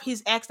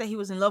ex that he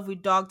was in love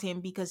with dogged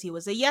him because he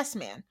was a yes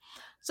man.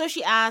 So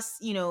she asked,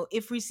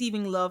 if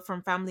receiving love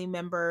from family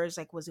members,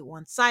 like, was it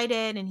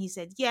one-sided? And he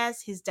said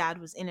yes, his dad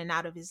was in and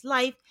out of his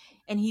life,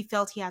 and he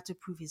felt he had to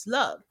prove his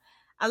love.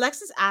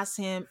 Alexis asked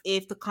him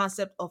if the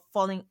concept of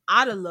falling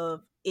out of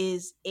love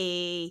is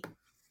a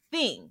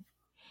thing.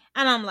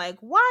 And I'm like,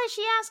 why is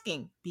she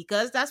asking?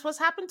 Because that's what's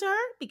happened to her?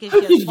 Because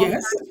she has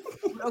fallen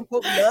out of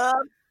quote, love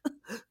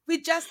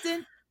with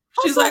Justin?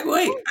 She's like,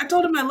 wait, I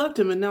told him I loved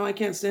him and now I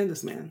can't stand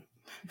this man.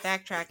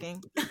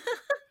 Backtracking.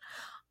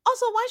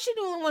 Also, why is she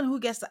the only one who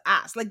gets to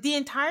ask? Like, the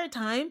entire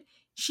time,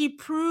 she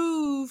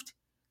proved...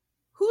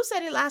 Who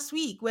said it last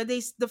week? Where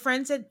the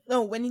friend said,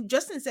 no, when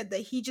Justin said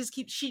that she just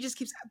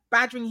keeps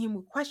badgering him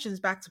with questions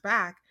back to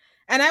back.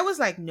 And I was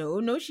like,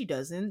 no, she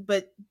doesn't.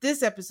 But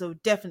this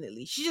episode,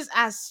 definitely. She just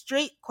asked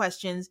straight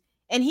questions,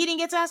 and he didn't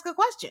get to ask a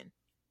question.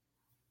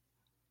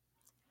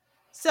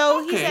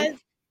 So He said...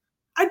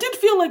 I did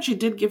feel like she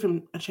did give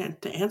him a chance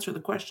to answer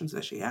the questions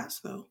that she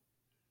asked, though.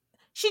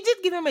 She did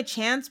give him a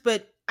chance,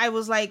 but I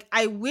was like,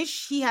 I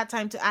wish he had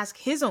time to ask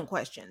his own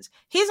questions.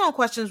 His own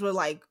questions were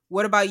like,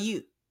 what about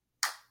you?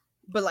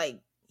 But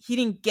like, he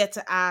didn't get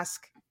to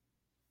ask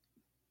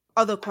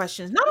other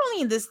questions, not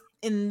only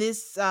in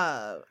this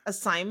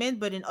assignment,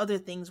 but in other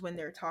things when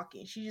they're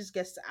talking. She just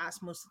gets to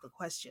ask most of the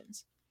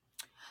questions.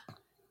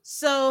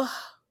 So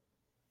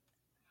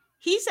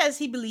he says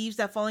he believes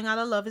that falling out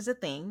of love is a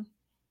thing.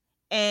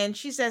 And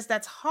she says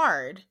that's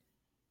hard,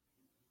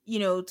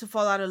 to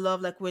fall out of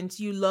love, like when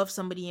you love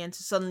somebody and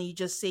to suddenly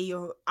just say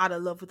you're out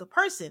of love with a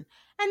person.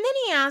 And then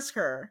he asked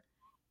her,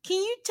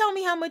 "Can you tell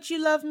me how much you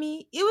love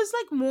me?" It was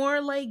like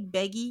more like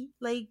beggy,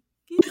 like,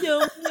 "Can you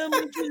tell me how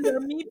much you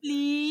love me,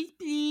 please,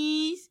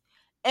 please?"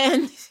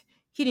 And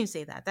he didn't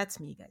say that. That's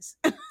me, guys.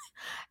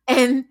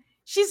 And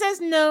she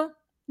says, "No,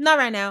 not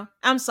right now.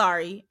 I'm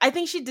sorry." I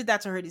think she did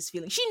that to hurt his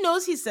feelings. She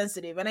knows he's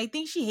sensitive, and I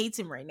think she hates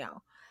him right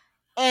now.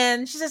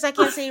 And she says, "I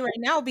can't say it right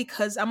now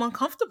because I'm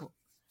uncomfortable."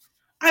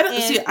 I don't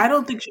And see. I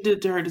don't think she did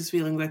it to hurt his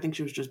feelings. I think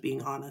she was just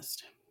being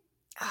honest.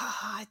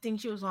 I think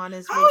she was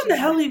honest when How in the she's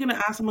hell like, are you going to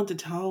ask someone to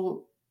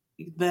tell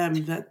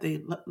them that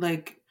they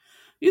like?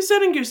 You're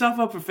setting yourself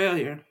up for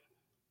failure.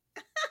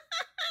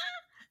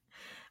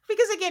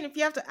 because again, if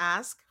you have to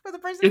ask for the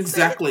person to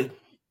say it, Exactly.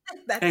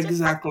 that's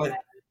just how Exactly.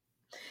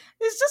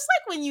 it's just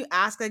like when you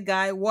ask a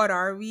guy, "What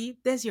are we?"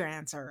 There's your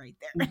answer right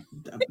there.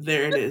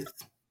 There it is.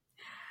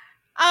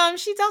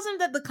 She tells him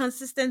that the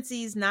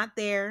consistency is not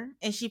there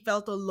and she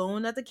felt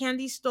alone at the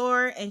candy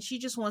store and she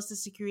just wants the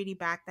security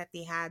back that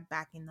they had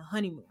back in the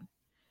honeymoon.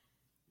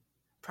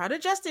 Proud of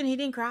Justin, he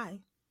didn't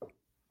cry.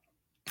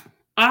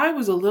 I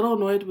was a little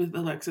annoyed with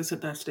Alexis at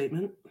that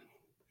statement.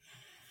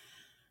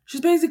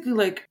 She's basically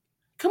like,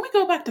 "Can we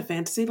go back to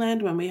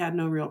Fantasyland when we had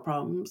no real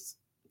problems?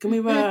 Can we,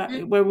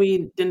 when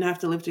we didn't have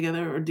to live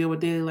together or deal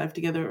with daily life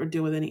together or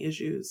deal with any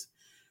issues?"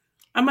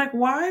 I'm like,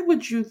 why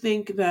would you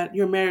think that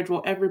your marriage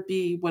will ever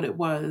be what it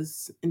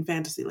was in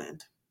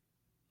Fantasyland?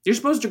 You're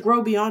supposed to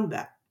grow beyond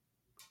that.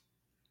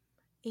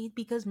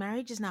 Because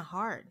marriage is not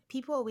hard.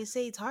 People always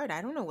say it's hard.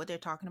 I don't know what they're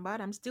talking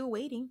about. I'm still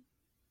waiting.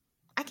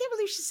 I can't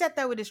believe she said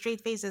that with a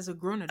straight face as a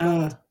grown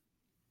Uh, adult.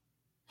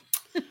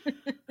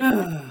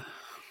 uh,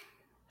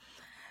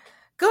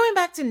 Going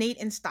back to Nate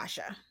and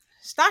Stasha.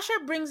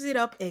 Stasha brings it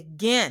up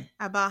again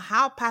about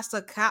how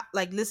Pastor Cal,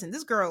 like, listen,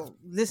 this girl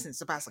listens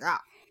to Pastor Cal,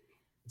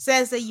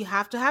 says that you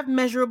have to have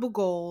measurable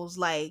goals,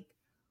 like,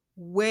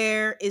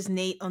 where is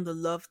Nate on the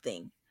love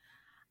thing?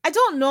 I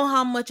don't know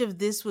how much of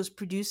this was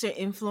producer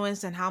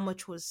influenced and how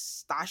much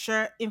was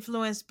Stasha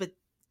influenced, but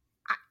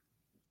I,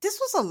 this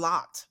was a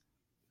lot.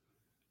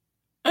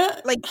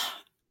 uh, Like,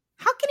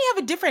 how can you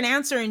have a different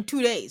answer in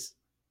 2 days?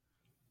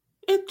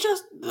 it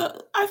just,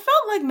 I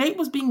felt like Nate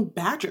was being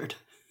badgered.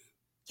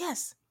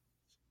 Yes,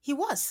 he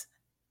was.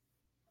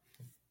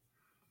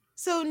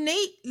 So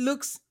Nate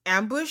looks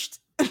ambushed,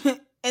 and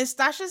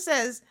Stasha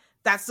says,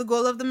 "That's the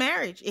goal of the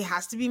marriage. It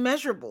has to be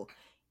measurable."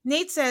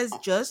 Nate says,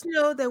 "Just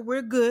know that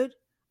we're good.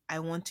 I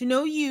want to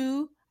know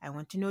you. I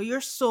want to know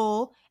your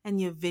soul and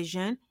your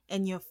vision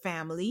and your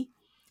family."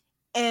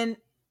 And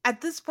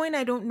at this point,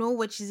 I don't know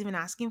what she's even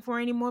asking for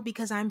anymore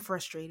because I'm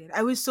frustrated.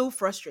 I was so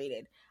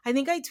frustrated. I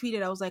think I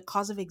tweeted, I was like,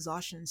 "Cause of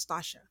exhaustion,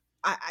 Stasha.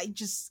 I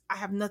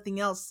have nothing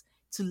else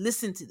to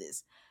listen to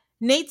this."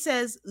 Nate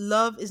says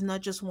love is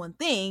not just one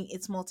thing,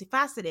 it's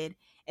multifaceted.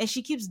 And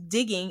she keeps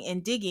digging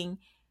and digging.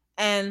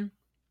 And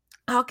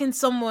how can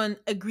someone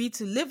agree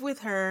to live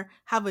with her,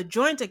 have a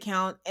joint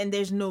account, and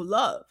there's no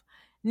love?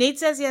 Nate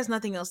says he has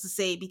nothing else to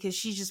say because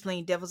she's just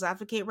playing devil's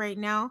advocate right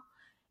now.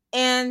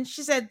 And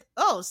she said,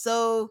 "Oh,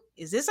 so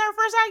is this our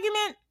first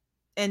argument?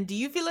 And do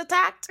you feel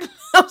attacked?"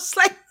 I was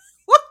like,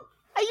 "What?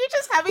 Are you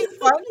just having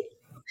fun?"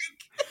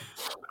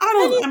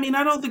 And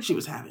I don't think she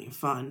was having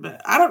fun,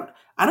 but I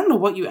don't know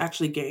what you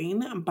actually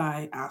gain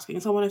by asking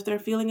someone if they're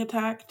feeling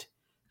attacked.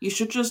 You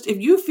should just,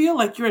 if you feel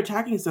like you're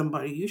attacking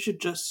somebody, you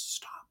should just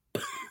stop.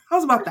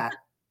 How's about that?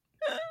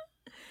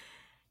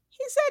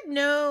 he said,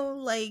 "No,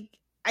 like,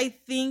 I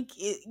think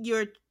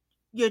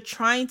you're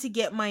trying to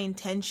get my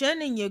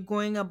attention and you're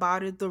going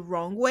about it the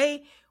wrong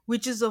way,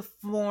 which is a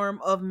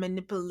form of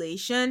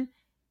manipulation."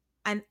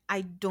 And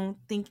I don't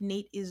think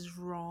Nate is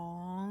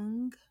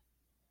wrong.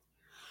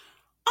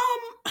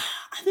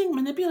 I think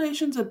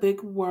manipulation's a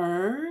big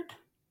word.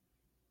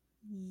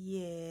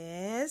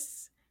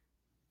 Yes.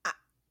 I-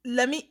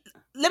 let me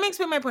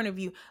explain my point of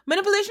view.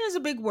 Manipulation is a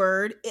big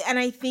word, and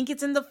I think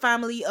it's in the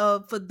family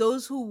of, for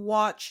those who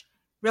watch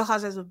Real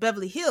Housewives of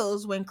Beverly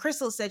Hills, when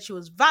Crystal said she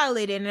was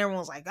violated, and everyone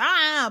was like,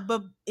 "Ah,"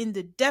 but in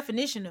the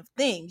definition of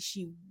things,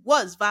 she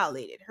was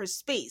violated. Her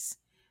space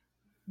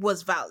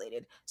was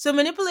violated. So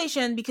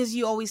manipulation, because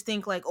you always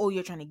think like, "Oh,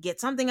 you're trying to get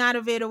something out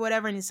of it or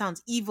whatever," and it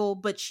sounds evil,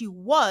 but she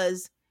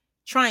was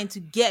trying to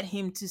get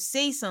him to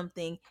say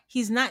something.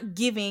 He's not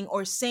giving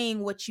or saying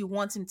what she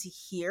wants him to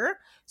hear.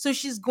 So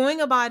she's going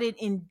about it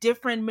in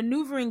different,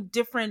 maneuvering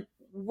different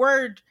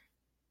word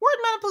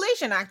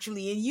manipulation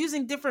actually, and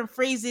using different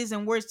phrases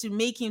and words to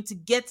make him to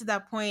get to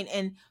that point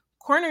and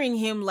cornering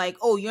him like,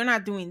 "Oh, you're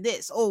not doing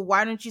this. Oh,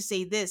 why don't you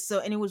say this?" So,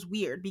 and it was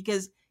weird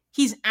because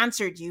he's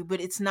answered you,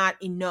 but it's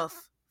not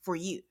enough for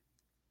you.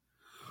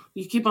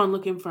 You keep on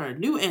looking for a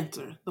new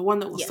answer, the one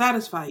that will Yes.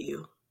 satisfy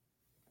you.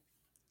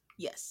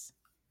 Yes.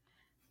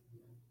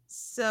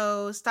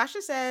 So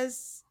Stasha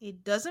says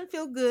it doesn't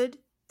feel good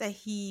that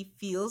he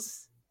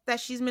feels that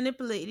she's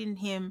manipulating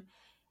him,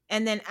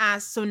 and then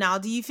asks, "So now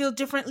do you feel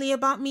differently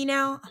about me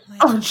now?" I'm like,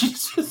 Oh,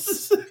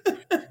 Jesus.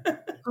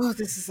 oh,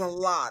 this is a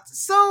lot.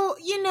 So,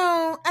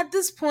 at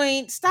this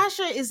point,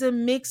 Stasha is a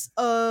mix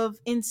of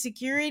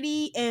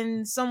insecurity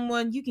and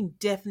someone you can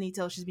definitely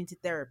tell she's been to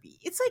therapy.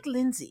 It's like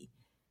Lindsay.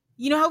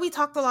 You know how we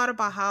talked a lot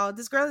about how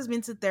this girl has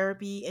been to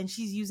therapy and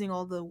she's using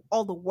all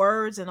the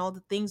words and all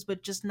the things,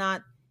 but just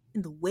not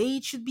in the way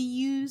it should be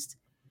used.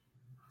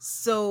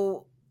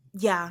 So,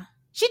 yeah.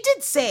 She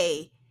did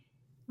say,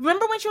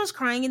 remember when she was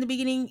crying in the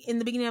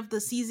beginning of the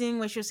season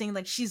when she was saying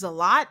like she's a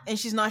lot and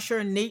she's not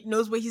sure Nate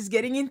knows what he's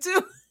getting into?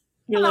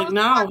 You're And I like, was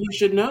no, he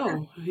should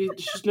know. He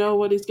should know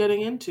what he's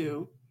getting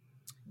into.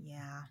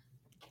 Yeah.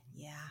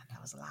 Yeah,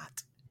 that was a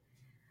lot.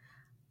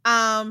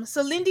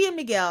 So Lindy and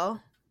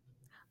Miguel.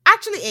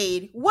 Actually,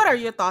 Aid, what are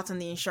your thoughts on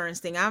the insurance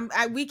thing?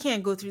 We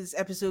can't go through this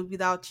episode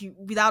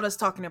without us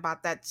talking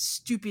about that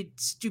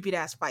stupid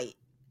ass fight.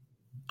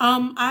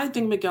 I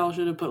think Miguel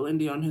should have put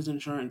Lindy on his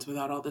insurance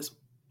without all this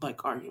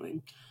like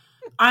arguing.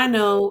 I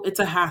know it's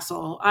a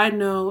hassle. I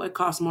know it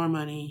costs more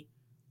money,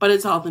 but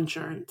it's health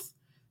insurance.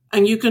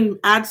 And you can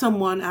add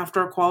someone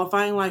after a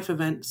qualifying life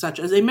event, such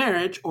as a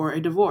marriage or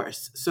a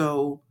divorce.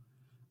 So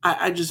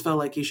I just felt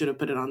like he should have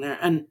put it on there.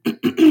 And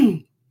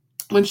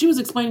when she was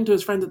explaining to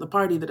his friends at the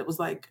party that it was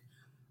like,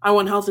 I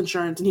want health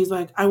insurance, and he's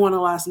like, I want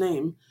a last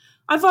name,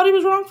 I thought he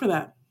was wrong for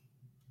that.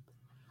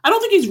 I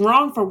don't think he's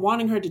wrong for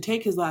wanting her to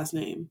take his last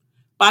name,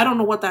 but I don't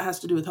know what that has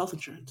to do with health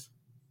insurance.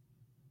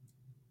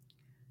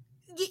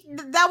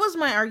 That was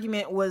my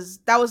argument.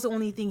 That was the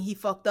only thing he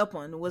fucked up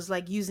on, was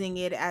like using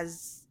it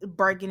as a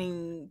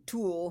bargaining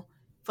tool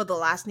for the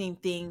last name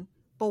thing.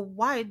 But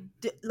why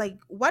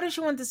does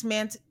she want this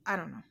man to? I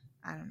don't know.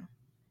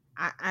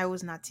 I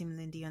was not Team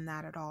Lindy on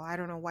that at all. I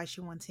don't know why she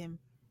wants him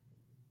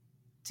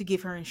to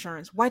give her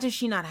insurance. Why does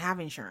she not have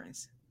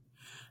insurance?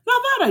 Now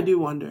that I do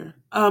wonder.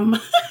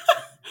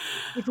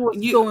 If it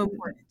was so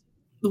important.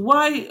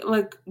 Why,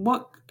 like,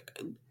 what?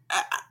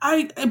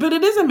 But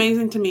it is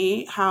amazing to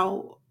me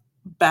how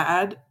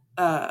bad,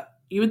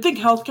 you would think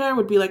healthcare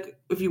would be like,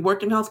 if you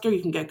work in healthcare,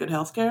 you can get good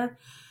healthcare.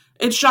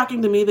 It's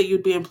shocking to me that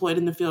you'd be employed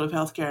in the field of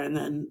healthcare and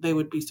then they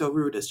would be so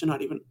rude as to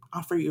not even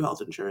offer you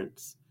health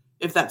insurance,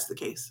 if that's the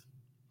case.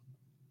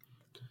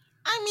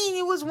 I mean,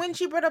 it was when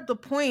she brought up the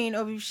point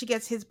of if she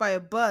gets hit by a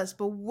bus,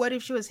 but what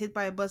if she was hit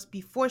by a bus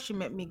before she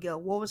met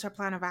Miguel? What was her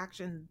plan of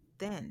action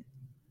then?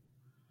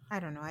 I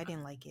don't know. I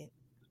didn't like it.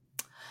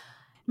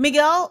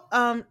 Miguel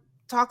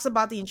talks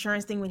about the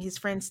insurance thing with his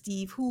friend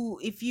Steve, who,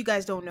 if you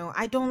guys don't know,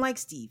 I don't like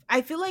Steve.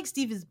 I feel like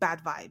Steve is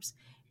bad vibes.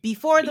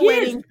 Before the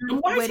wedding.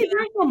 Why is he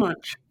there so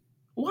much?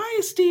 Why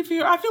is Steve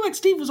here? I feel like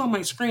Steve was on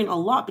my screen a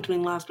lot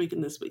between last week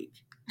and this week.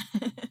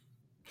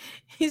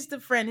 He's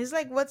the friend. He's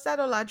like, what's that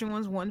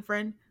Olajuwon's one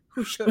friend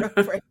who showed up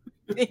for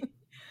everything?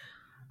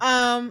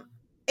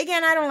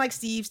 Again, I don't like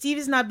Steve. Steve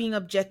is not being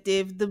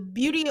objective. The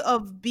beauty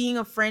of being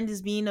a friend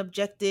is being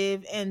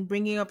objective and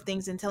bringing up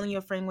things and telling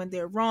your friend when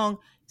they're wrong.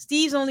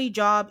 Steve's only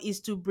job is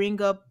to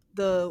bring up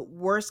the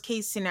worst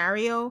case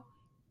scenario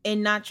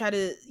and not try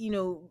to,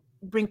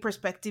 bring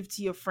perspective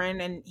to your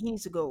friend, and he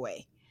needs to go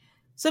away.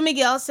 So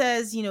Miguel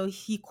says,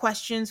 he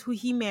questions who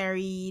he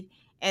married,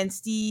 and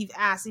Steve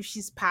asks if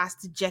she's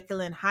past the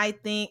Jekyll and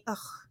Hyde thing. Ugh,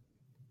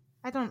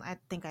 I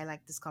think I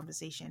like this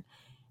conversation.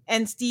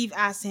 And Steve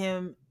asks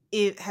him,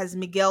 has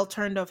Miguel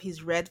turned off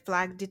his red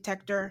flag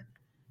detector?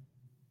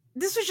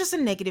 This was just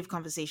a negative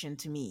conversation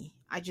to me.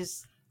 I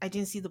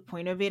didn't see the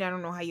point of it. I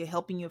don't know how you're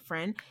helping your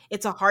friend.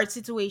 It's a hard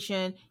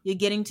situation. You're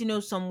getting to know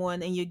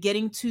someone and you're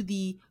getting to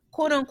the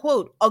quote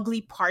unquote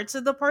ugly parts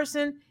of the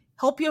person.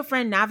 Help your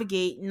friend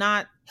navigate,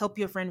 not help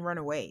your friend run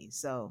away.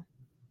 So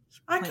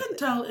I couldn't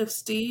tell if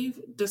Steve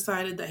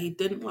decided that he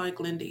didn't like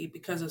Lindy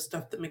because of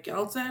stuff that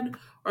Miguel said,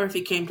 or if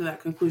he came to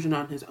that conclusion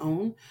on his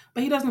own,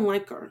 but he doesn't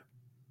like her.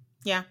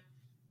 Yeah.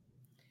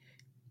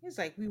 He's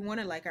like, we want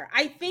to like her.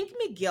 I think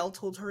Miguel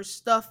told her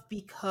stuff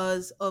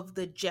because of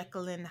the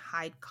Jekyll and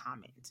Hyde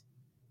comment.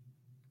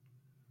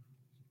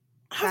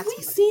 Have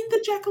we seen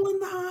the Jekyll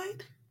and the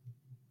Hyde?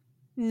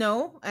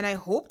 No, and I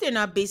hope they're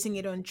not basing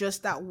it on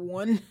just that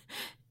one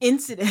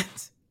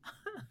incident.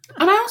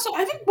 And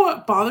I think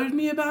what bothers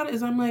me about it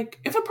is I'm like,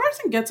 if a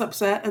person gets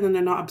upset and then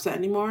they're not upset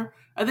anymore,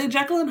 are they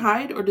Jekyll and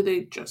Hyde or do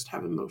they just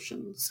have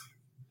emotions?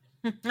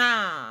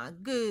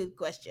 Good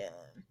question.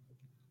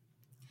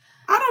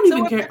 I don't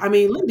even care. I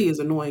mean, Lindy is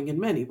annoying in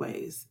many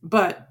ways,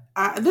 but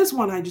this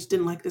one, I just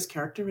didn't like this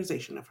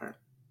characterization of her.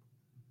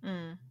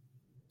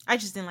 I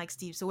just didn't like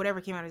Steve, so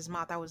whatever came out of his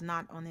mouth, I was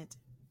not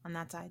on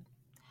that side.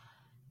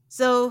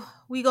 So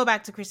we go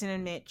back to Kristen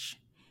and Mitch.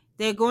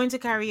 They're going to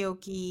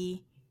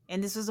karaoke,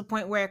 and this was a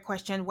point where I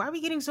questioned, why are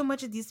we getting so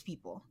much of these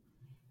people?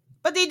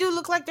 But they do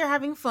look like they're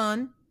having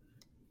fun.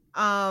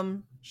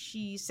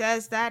 She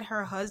says that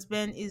her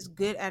husband is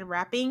good at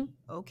rapping.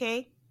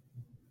 Okay,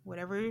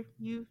 whatever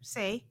you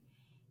say.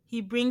 He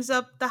brings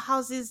up the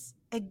houses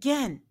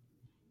again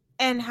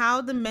and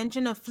how the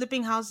mention of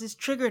flipping houses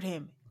triggered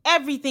him.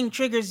 Everything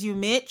triggers you,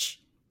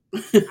 Mitch.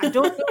 I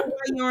don't know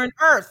why you're on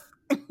Earth.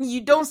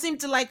 You don't seem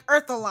to like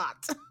Earth a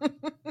lot.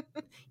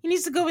 He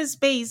needs to go in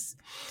space.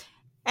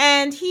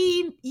 And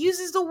he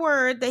uses the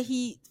word that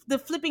the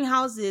flipping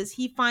houses,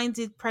 he finds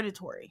it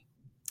predatory.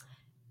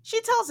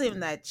 She tells him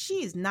that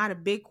she is not a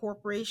big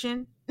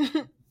corporation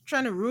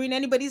trying to ruin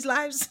anybody's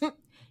lives.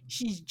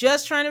 She's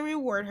just trying to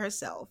reward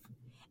herself.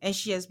 And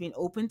she has been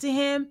open to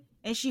him,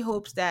 and she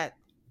hopes that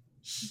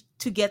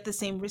to get the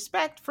same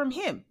respect from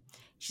him.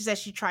 She says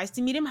she tries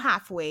to meet him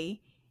halfway,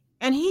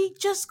 and he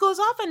just goes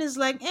off and is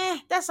like,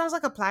 that sounds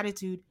like a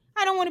platitude.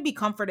 I don't want to be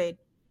comforted.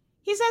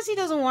 He says he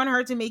doesn't want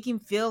her to make him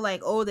feel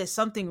like, oh, there's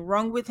something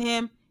wrong with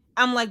him.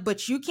 I'm like,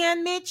 but you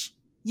can, Mitch.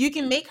 You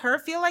can make her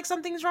feel like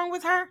something's wrong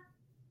with her.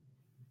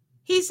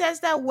 He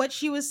says that what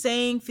she was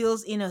saying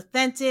feels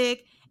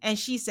inauthentic, and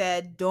she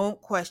said,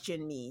 don't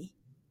question me.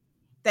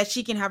 That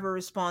she can have a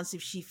response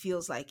if she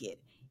feels like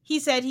it. He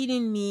said he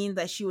didn't mean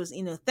that she was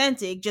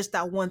inauthentic, just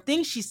that one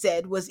thing she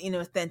said was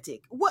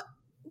inauthentic. What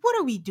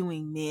are we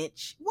doing,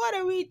 Mitch? What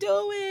are we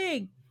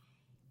doing?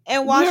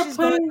 And while We are she's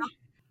going, playing.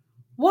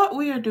 What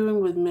we are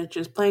doing with Mitch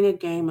is playing a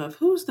game of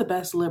who's the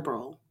best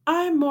liberal.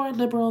 I'm more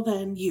liberal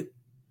than you.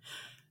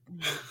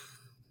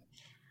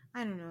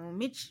 I don't know.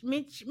 Mitch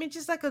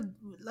is like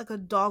a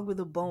dog with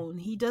a bone.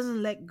 He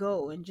doesn't let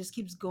go and just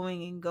keeps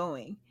going and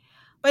going.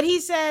 But he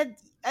said,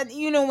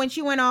 when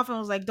she went off and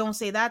was like, "Don't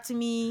say that to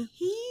me,"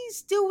 he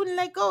still wouldn't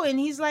let go, and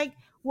he's like,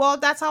 "Well,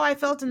 that's how I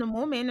felt in the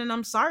moment, and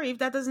I'm sorry if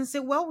that doesn't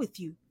sit well with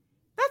you."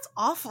 That's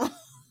awful.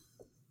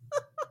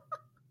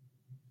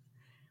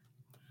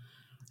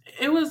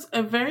 It was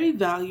a very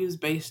values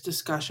based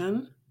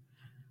discussion.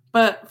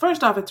 But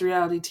first off, it's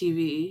reality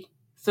TV.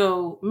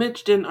 So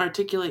Mitch didn't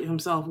articulate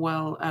himself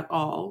well at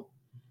all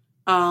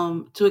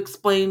to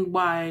explain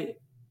why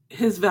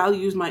his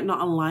values might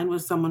not align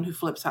with someone who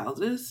flips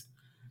houses.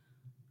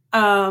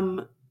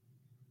 Um,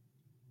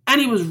 and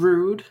he was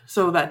rude,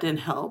 so that didn't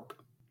help.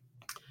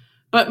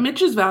 But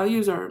Mitch's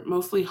values are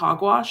mostly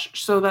hogwash,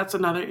 so that's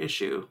another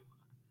issue.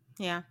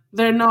 Yeah.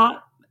 They're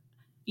not,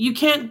 you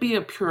can't be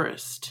a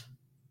purist.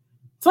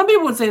 Some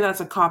people would say that's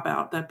a cop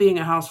out, that being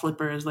a house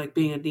flipper is like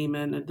being a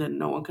demon and then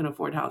no one can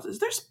afford houses.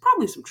 There's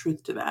probably some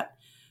truth to that.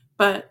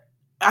 But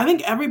I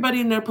think everybody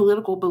in their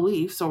political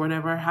beliefs or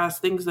whatever has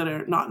things that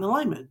are not in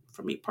alignment.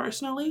 For me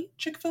personally,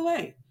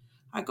 Chick-fil-A.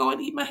 I go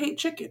and eat my hate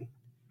chicken.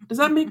 Does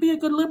that make me a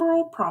good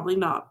liberal? Probably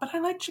not, but I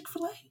like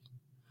Chick-fil-A.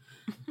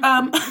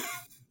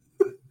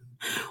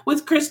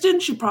 With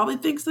Kristen, she probably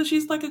thinks that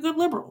she's like a good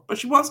liberal, but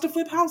she wants to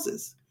flip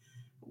houses,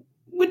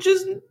 which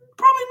is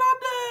probably not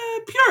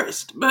the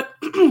purist, but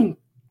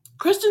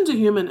Kristen's a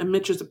human and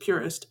Mitch is a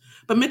purist,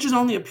 but Mitch is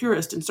only a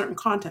purist in certain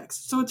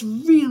contexts. So it's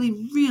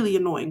really, really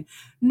annoying.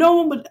 No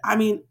one would,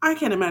 I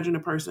can't imagine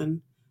a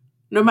person,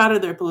 no matter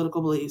their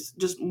political beliefs,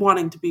 just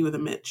wanting to be with a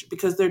Mitch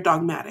because they're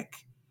dogmatic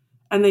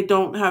and they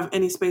don't have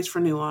any space for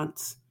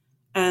nuance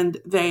and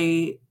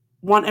they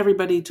want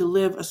everybody to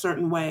live a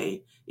certain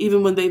way,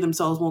 even when they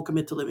themselves won't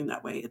commit to living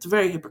that way. It's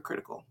very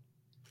hypocritical.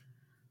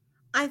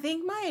 I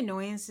think my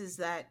annoyance is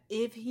that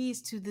if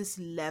he's to this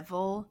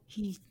level,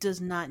 he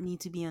does not need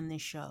to be on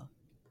this show.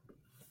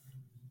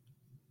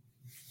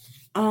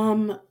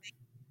 I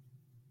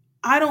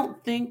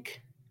don't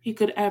think he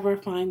could ever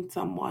find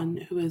someone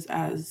who is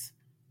as...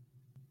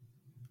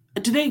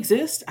 Do they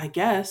exist? I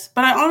guess.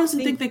 But I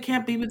honestly think they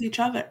can't be with each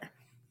other.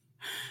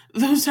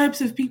 Those types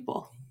of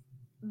people.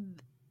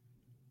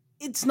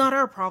 It's not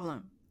our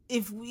problem.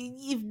 If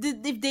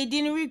they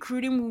didn't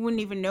recruit him, we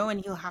wouldn't even know,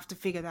 and he'll have to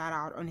figure that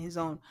out on his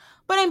own.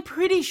 But I'm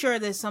pretty sure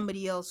there's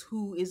somebody else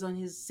who is on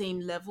his same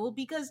level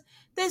because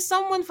there's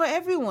someone for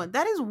everyone.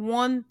 That is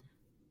one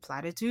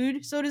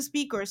platitude, so to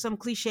speak, or some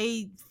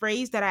cliche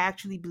phrase that I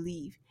actually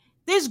believe.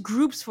 There's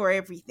groups for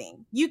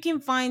everything. You can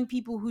find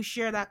people who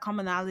share that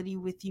commonality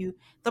with you.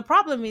 The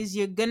problem is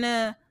you're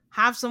gonna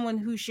have someone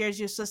who shares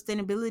your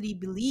sustainability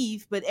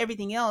belief, but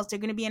everything else, they're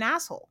gonna be an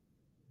asshole.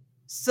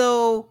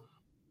 So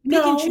pick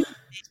and No, choose.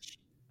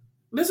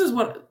 this is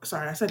what...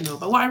 Sorry, I said no.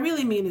 But what I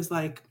really mean is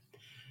like,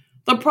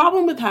 the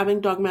problem with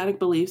having dogmatic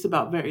beliefs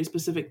about very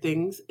specific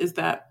things is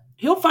that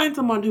he'll find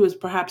someone who is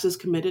perhaps as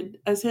committed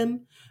as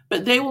him,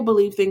 but they will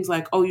believe things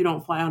like, oh, you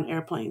don't fly on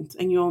airplanes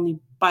and you only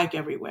bike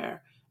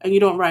everywhere and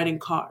you don't ride in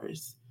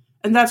cars.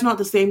 And that's not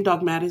the same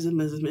dogmatism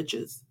as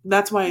Mitch's.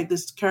 That's why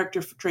this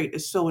character trait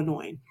is so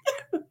annoying.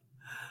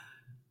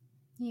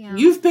 Yeah.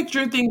 You've picked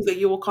your things that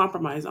you will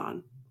compromise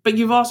on, but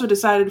you've also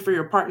decided for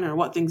your partner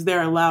what things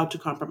they're allowed to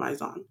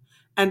compromise on.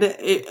 And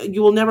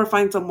you will never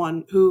find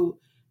someone who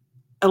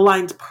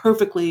aligns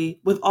perfectly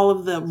with all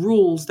of the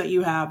rules that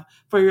you have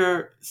for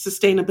your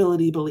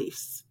sustainability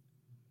beliefs.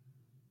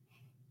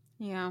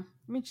 Yeah.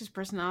 Mitch's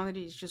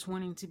personality is just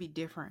wanting to be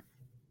different.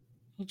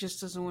 He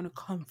just doesn't want to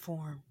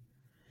conform.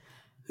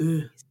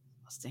 Ugh.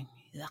 Disgusting.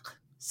 Yuck.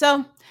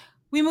 So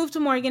we move to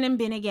Morgan and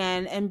Ben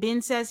again, and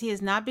Ben says he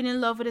has not been in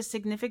love with a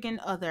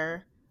significant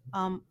other.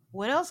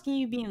 What else can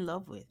you be in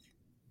love with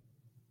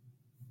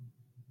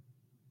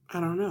I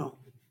don't know.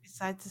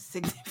 besides a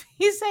significant?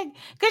 He's like,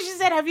 because she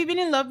said, "Have you been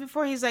in love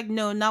before?" He's like,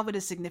 "No, not with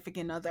a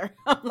significant other."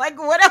 I'm like,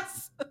 what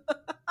else?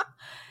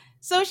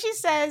 So she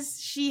says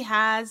she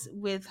has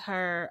with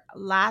her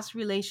last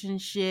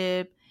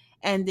relationship,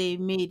 and they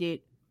made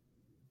it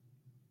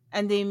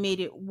and they made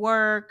it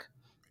work,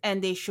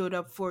 and they showed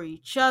up for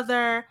each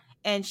other.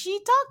 And she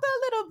talked a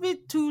little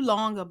bit too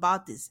long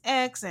about this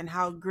ex and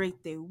how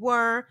great they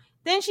were.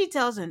 Then she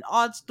tells an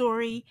odd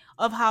story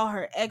of how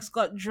her ex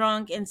got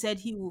drunk and said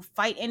he will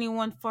fight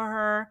anyone for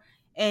her.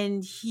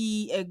 And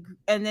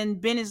then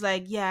Ben is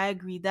like, "Yeah, I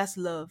agree. That's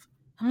love."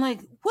 I'm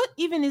like, "What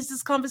even is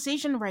this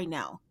conversation right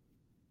now?"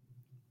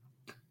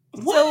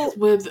 What is So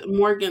with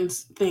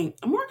Morgan's thing?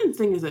 Morgan's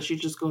thing is that she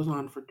just goes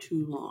on for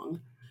too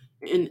long,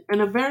 in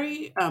a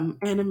very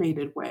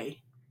animated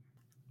way.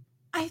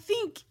 I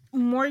think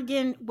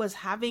Morgan was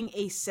having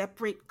a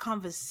separate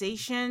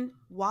conversation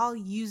while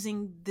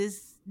using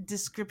this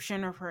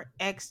description of her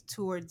ex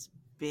towards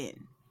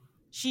Ben.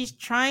 She's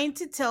trying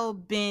to tell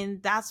Ben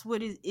that's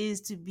what it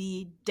is to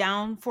be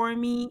down for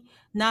me,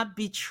 not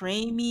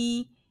betray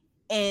me,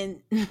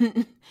 and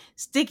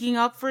sticking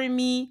up for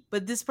me.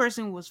 But this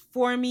person was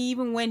for me.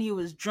 Even when he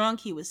was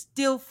drunk, he was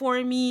still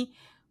for me.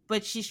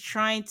 But she's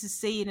trying to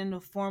say it in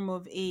the form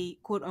of a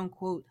quote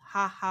unquote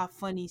ha ha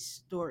funny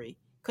story.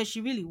 Because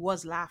she really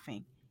was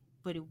laughing,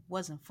 but it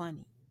wasn't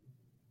funny.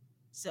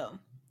 So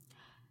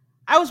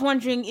I was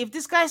wondering, if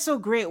this guy's so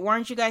great, why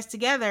aren't you guys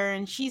together?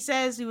 And she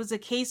says it was a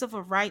case of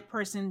a right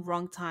person,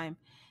 wrong time.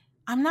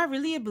 I'm not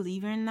really a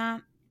believer in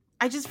that.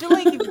 I just feel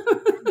like if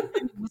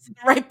it wasn't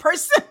the right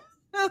person,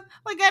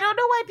 like I don't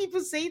know why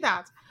people say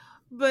that,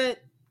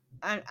 but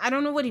I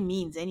don't know what it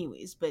means,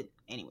 anyways. But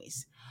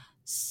anyways,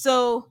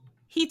 so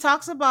he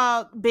talks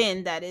about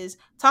Ben, that is,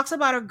 talks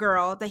about a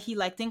girl that he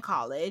liked in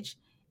college,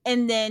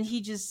 and then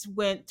he just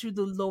went through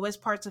the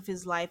lowest parts of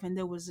his life, and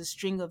there was a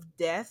string of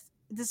death.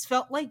 This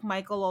felt like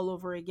Michael all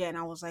over again.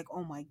 I was like,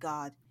 oh my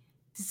god,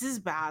 this is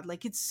bad.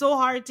 Like, it's so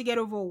hard to get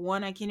over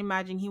one. I can't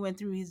imagine he went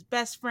through his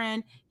best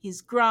friend,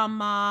 his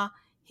grandma,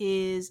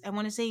 his, I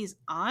want to say his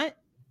aunt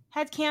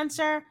had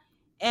cancer,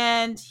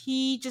 and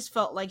he just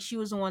felt like she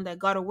was the one that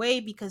got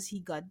away because he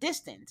got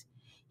distant.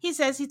 He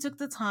says he took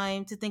the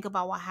time to think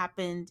about what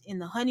happened in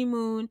the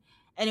honeymoon,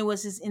 and it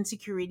was his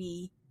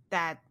insecurity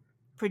that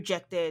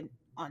projected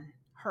on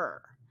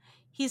her.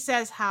 He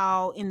says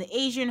how in the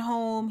Asian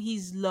home,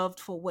 he's loved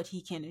for what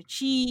he can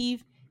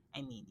achieve.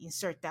 I mean,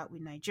 insert that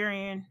with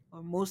Nigerian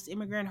or most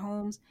immigrant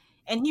homes.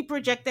 And he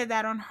projected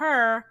that on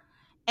her,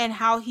 and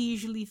how he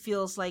usually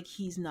feels like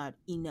he's not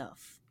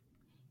enough.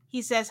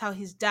 He says how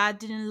his dad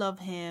didn't love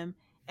him,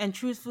 and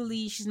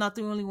truthfully, she's not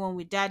the only one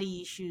with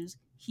daddy issues.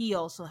 He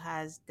also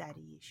has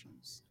daddy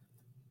issues.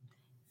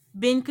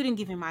 Ben couldn't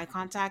give him eye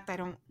contact. I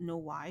don't know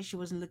why. She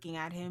wasn't looking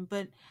at him,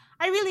 but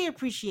I really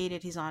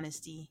appreciated his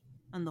honesty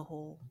on the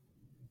whole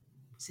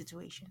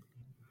situation.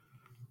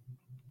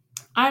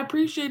 I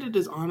appreciated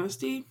his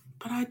honesty,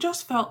 but I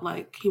just felt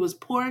like he was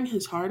pouring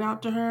his heart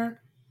out to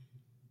her,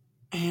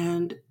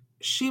 and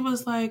she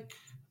was like,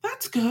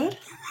 "That's good."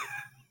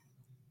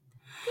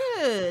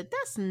 Good.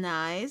 That's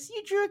nice.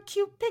 You drew a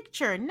cute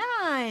picture.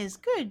 Nice.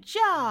 Good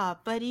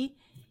job, buddy.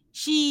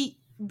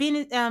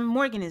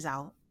 Morgan is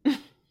out.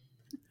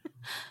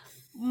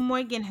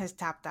 Morgan has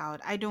tapped out.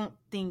 I don't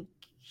think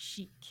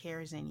she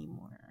cares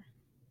anymore.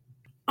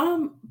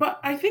 But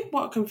I think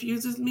what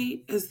confuses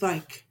me is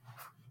like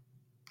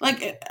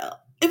if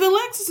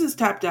Alexis is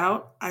tapped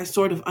out, I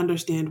sort of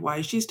understand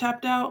why she's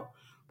tapped out.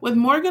 With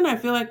Morgan, I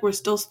feel like we're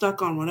still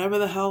stuck on whatever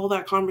the hell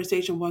that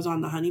conversation was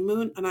on the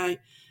honeymoon, and I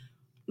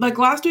like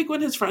last week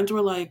when his friends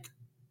were like,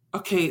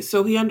 "Okay,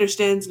 so he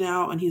understands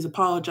now and he's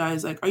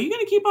apologized." Like, are you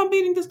going to keep on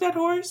beating this dead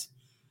horse?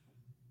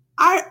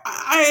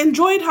 I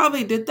enjoyed how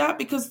they did that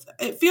because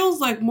it feels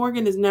like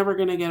Morgan is never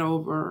going to get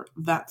over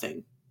that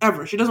thing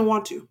ever. She doesn't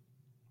want to.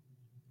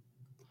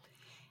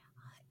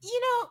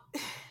 You know,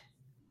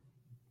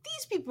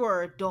 these people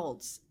are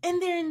adults and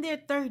they're in their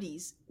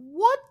 30s.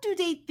 What do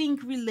they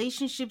think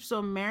relationships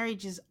or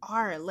marriages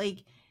are? Like,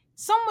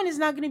 someone is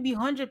not going to be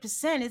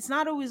 100%. It's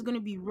not always going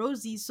to be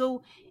rosy.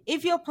 So,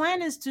 if your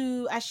plan is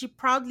to, as she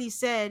proudly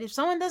said, if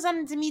someone does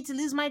something to me to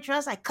lose my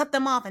trust, I cut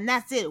them off and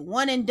that's it,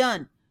 one and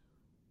done.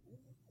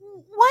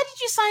 Why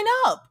did you sign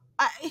up?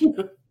 I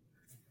don't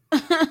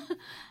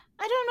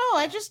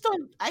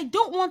know. I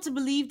don't want to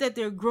believe that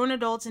they're grown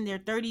adults in their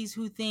 30s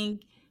who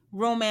think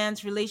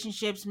romance,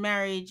 relationships,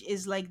 marriage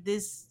is like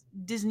this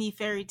Disney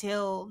fairy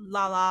tale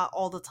la la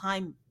all the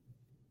time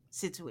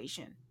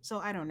situation. So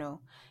I don't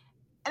know.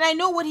 And I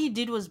know what he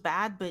did was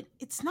bad, but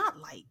it's not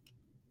like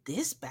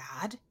this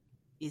bad,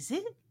 is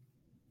it?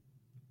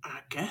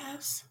 I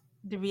guess.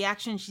 The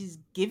reaction she's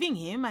giving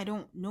him, I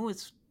don't know.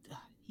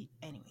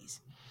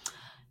 Anyways.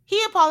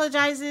 He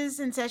apologizes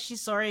and says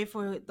she's sorry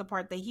for the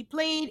part that he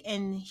played,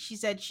 and she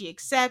said she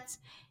accepts,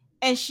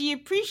 and she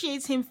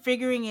appreciates him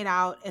figuring it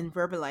out and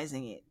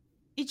verbalizing it.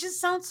 It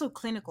just sounds so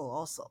clinical,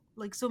 also,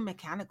 like so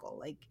mechanical.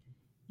 Like,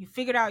 you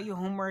figured out your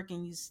homework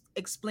and you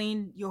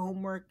explained your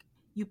homework,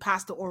 you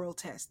passed the oral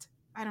test.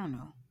 I don't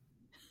know.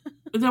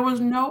 There was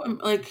no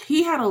like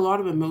he had a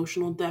lot of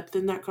emotional depth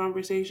in that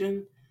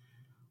conversation.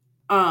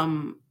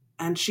 And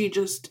she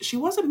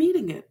wasn't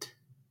meeting it.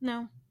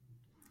 No,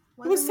 It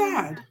was wasn't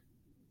really. sad.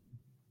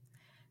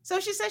 So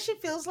she says she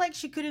feels like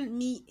she couldn't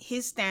meet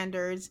his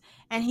standards,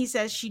 and he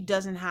says she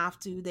doesn't have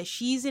to, that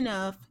she's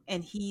enough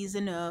and he's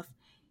enough.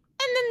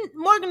 And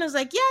then Morgan is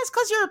like, yeah, it's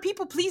because you're a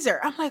people pleaser.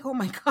 I'm like, oh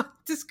my God,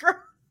 this girl.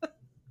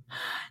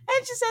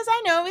 And she says,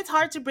 I know it's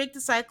hard to break the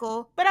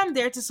cycle, but I'm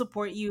there to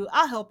support you.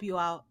 I'll help you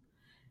out.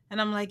 And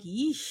I'm like,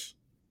 yeesh.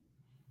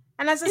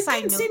 And as a It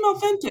side didn't note, seem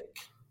authentic.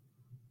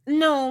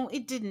 no,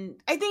 it didn't.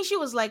 I think she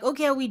was like,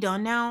 okay, are we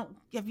done now?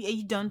 Are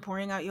you done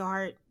pouring out your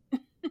heart?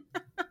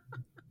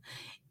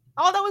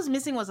 All that was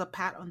missing was a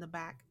pat on the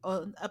back,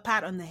 or a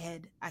pat on the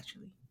head,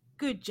 actually.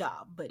 Good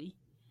job, buddy.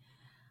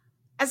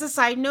 As a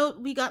side note,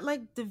 we got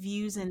like the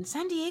views, and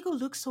San Diego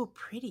looks so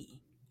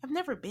pretty. I've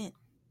never been.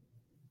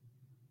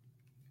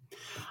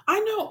 I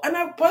know,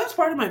 and that's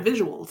part of my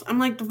visuals. I'm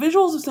like, the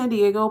visuals of San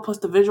Diego plus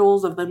the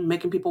visuals of them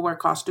making people wear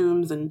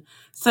costumes and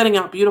setting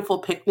out beautiful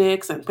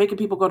picnics and making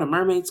people go to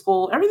mermaid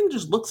school. Everything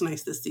just looks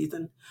nice this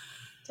season.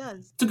 It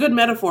does. It's a good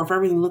metaphor for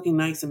everything looking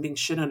nice and being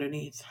shit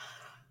underneath.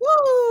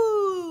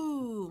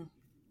 Woo!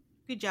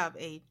 Good job,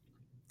 Aid.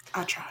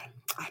 I tried.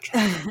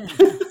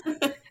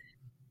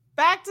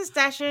 Back to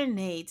Stasha and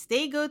Nate.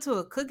 They go to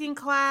a cooking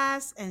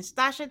class, and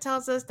Stasha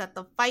tells us that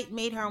the fight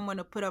made her want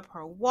to put up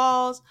her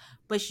walls,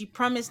 but she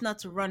promised not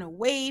to run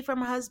away from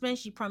her husband.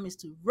 She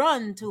promised to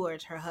run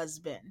towards her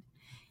husband.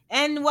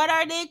 And what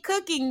are they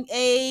cooking,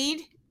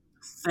 Aid?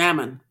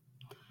 Salmon.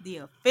 The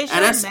official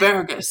and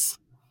asparagus.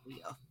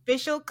 The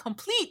official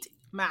complete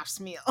MAFS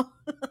meal.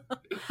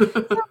 So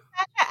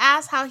Stasha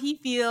asks how he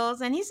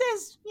feels, and he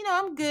says,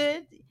 I'm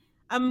good.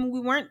 We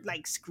weren't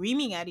like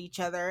screaming at each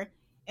other.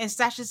 And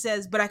Stasha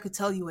says, but I could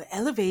tell you were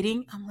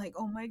elevating. I'm like,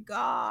 oh my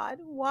God,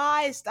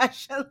 why,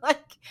 Stasha?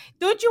 Like,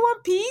 don't you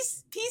want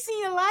peace? Peace in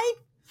your life?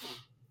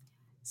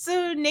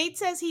 So Nate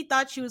says he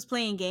thought she was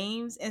playing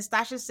games. And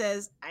Stasha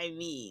says,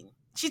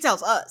 she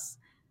tells us,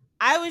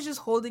 I was just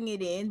holding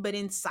it in, but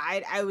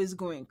inside I was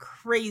going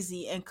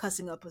crazy and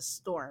cussing up a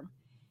storm.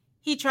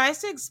 He tries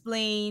to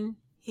explain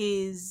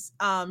his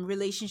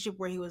relationship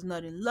where he was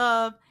not in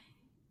love.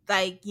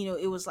 Like,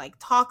 it was like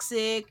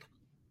toxic.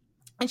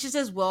 And she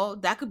says, well,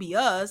 that could be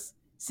us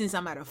since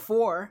I'm at a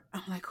 4.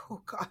 I'm like,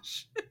 oh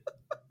gosh.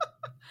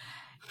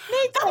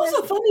 That was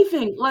a funny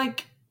thing.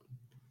 Like,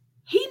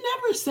 he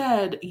never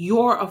said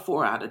you're a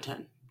 4 out of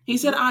 10. He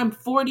said, I'm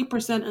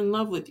 40% in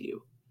love with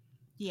you.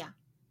 Yeah.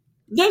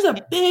 There's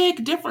a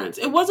big difference.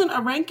 It wasn't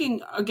a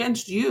ranking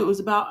against you. It was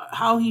about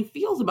how he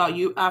feels about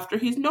you after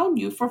he's known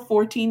you for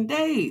 14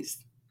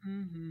 days.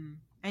 Mm-hmm.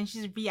 And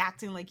she's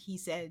reacting like he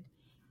said,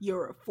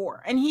 you're a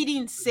 4. And he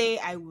didn't say,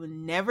 I will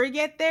never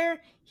get there.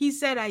 He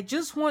said, I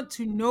just want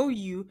to know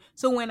you.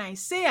 So when I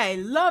say I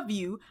love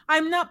you,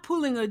 I'm not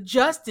pulling a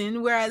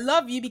Justin where I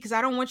love you because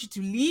I don't want you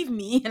to leave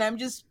me. And I'm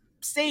just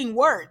saying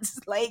words.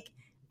 Like,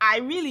 I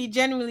really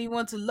genuinely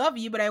want to love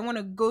you, but I want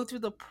to go through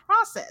the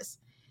process.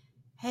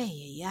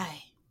 Hey.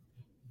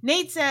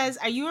 Nate says,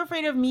 are you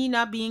afraid of me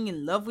not being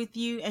in love with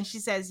you? And she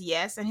says,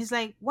 yes. And he's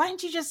like, why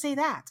didn't you just say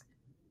that?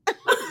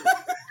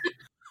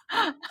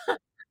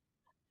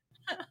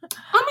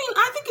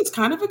 I think it's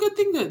kind of a good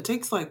thing that it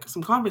takes like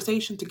some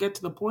conversation to get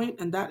to the point,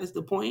 and that is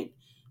the point,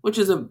 which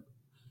is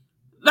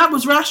that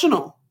was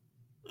rational.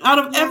 Out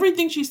of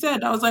everything she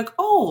said, I was like,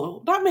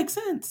 oh, that makes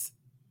sense.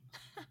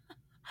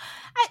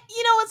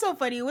 You know what's so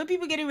funny? When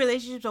people get in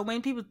relationships, or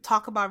when people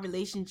talk about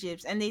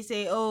relationships and they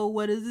say, oh,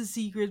 what is the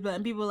secret?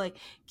 And people are like,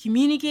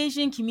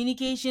 communication.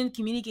 Communication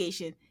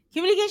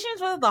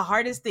is one of the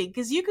hardest things,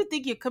 because you could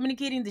think you're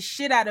communicating the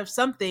shit out of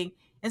something,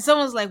 and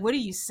someone's like, what are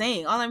you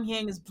saying? All I'm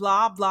hearing is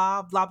blah,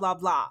 blah, blah, blah,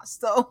 blah.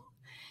 So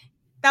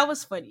that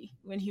was funny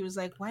when he was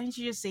like, why didn't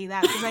you just say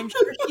that? Because I'm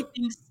sure she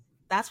thinks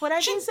that's what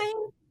I've been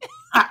saying.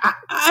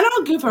 I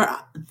don't give her,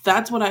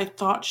 that's what I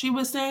thought she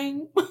was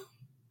saying.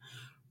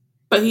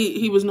 But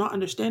he was not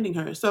understanding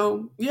her.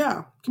 So,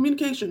 yeah,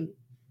 communication.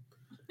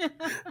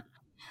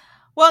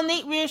 Well,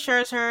 Nate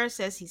reassures her,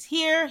 says he's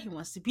here, he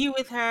wants to be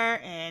with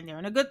her, and they're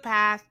on a good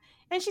path.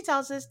 And she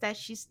tells us that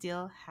she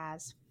still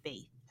has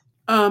faith.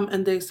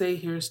 And they say,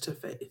 here's to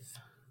faith.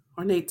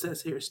 Or Nate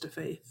says, here's to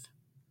faith.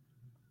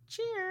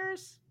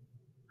 Cheers.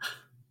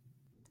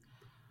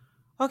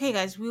 Okay,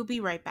 guys, we'll be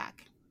right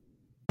back.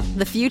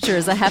 The future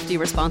is a hefty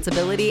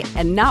responsibility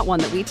and not one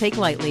that we take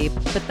lightly.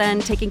 But then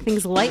taking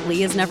things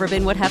lightly has never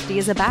been what Hefty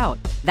is about.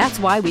 That's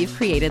why we've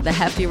created the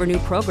Hefty Renew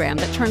program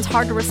that turns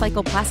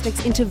hard-to-recycle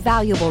plastics into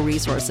valuable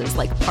resources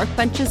like park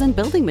benches and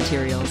building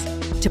materials.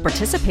 To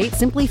participate,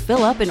 simply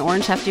fill up an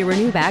orange Hefty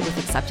Renew bag with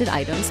accepted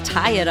items,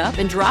 tie it up,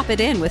 and drop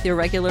it in with your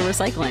regular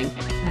recycling.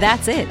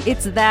 That's it.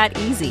 It's that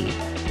easy.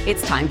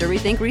 It's time to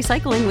rethink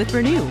recycling with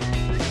Renew.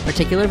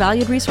 Particular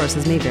valued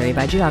resources may vary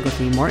by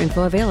geography. More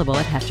info available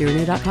at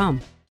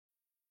heftyrenew.com.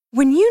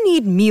 When you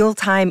need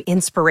mealtime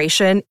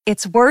inspiration,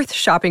 it's worth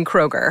shopping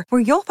Kroger, where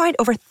you'll find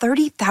over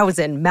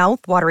 30,000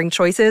 mouth-watering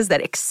choices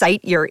that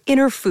excite your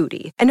inner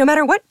foodie. And no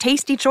matter what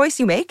tasty choice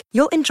you make,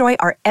 you'll enjoy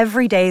our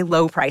everyday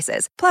low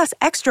prices, plus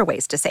extra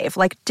ways to save,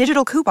 like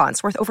digital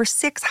coupons worth over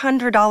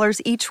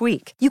 $600 each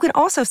week. You can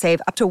also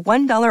save up to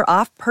 $1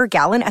 off per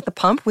gallon at the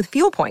pump with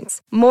fuel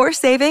points. More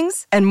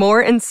savings and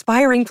more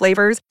inspiring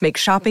flavors make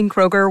shopping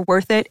Kroger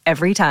worth it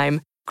every time.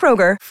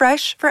 Kroger,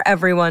 fresh for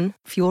everyone.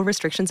 Fuel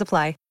restrictions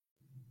apply.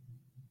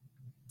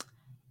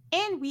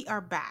 And we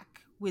are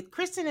back with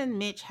Kristen and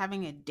Mitch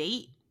having a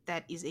date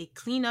that is a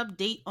cleanup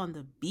date on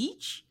the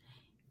beach.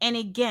 And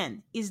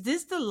again, is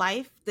this the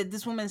life that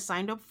this woman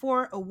signed up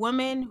for? A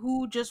woman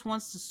who just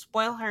wants to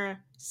spoil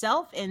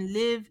herself and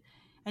live,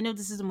 I know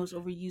this is the most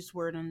overused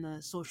word on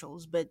the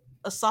socials, but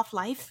a soft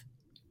life?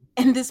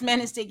 And this man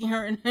is taking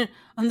her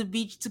on the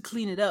beach to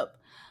clean it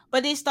up.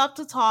 But they stop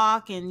to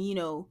talk, and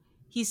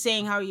he's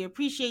saying how he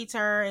appreciates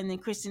her, and then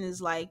Kristen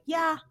is like,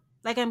 yeah,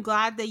 like, I'm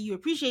glad that you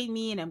appreciate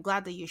me, and I'm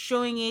glad that you're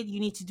showing it. You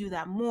need to do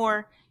that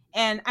more.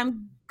 And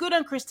I'm good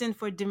on Kristen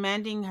for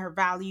demanding her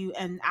value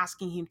and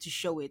asking him to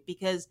show it,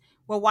 because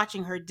we're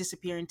watching her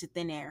disappear into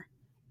thin air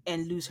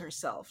and lose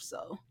herself.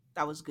 So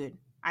that was good.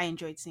 I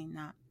enjoyed seeing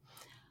that.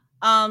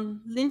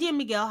 Lindy and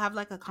Miguel have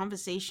like a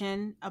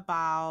conversation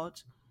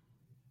about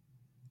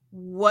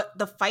what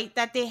the fight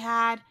that they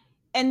had.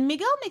 And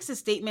Miguel makes a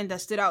statement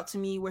that stood out to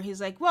me where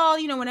he's like,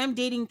 well, when I'm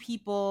dating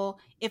people,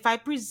 if I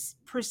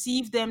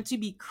perceive them to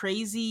be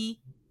crazy.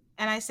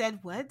 And I said,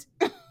 what?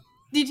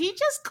 Did he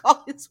just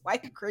call his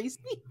wife crazy?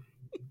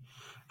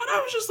 And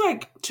I was just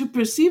like, to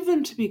perceive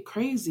them to be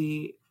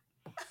crazy,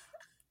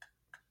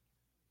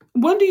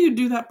 when do you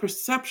do that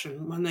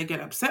perception? When they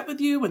get upset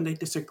with you, when they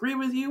disagree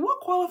with you?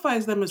 What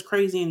qualifies them as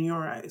crazy in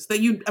your eyes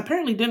that you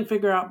apparently didn't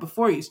figure out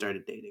before you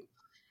started dating?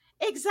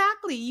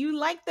 Exactly. You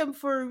like them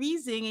for a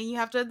reason, and you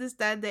have to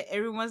understand that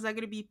everyone's not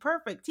going to be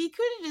perfect. He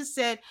could have just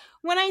said,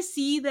 when I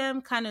see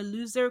them kind of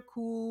lose their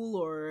cool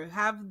or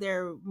have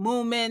their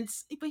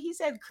moments, but he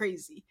said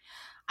crazy.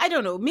 I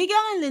don't know. Miguel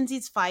and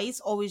Lindsay's fights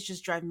always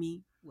just drive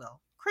me,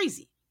 well,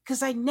 crazy,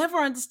 because I never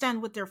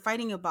understand what they're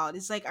fighting about.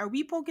 It's like, are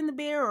we poking the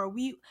bear, or are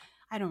we?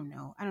 I don't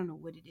know. I don't know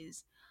what it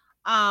is.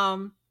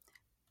 Morgan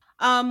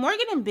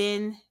and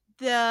Ben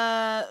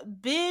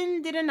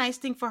did a nice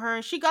thing for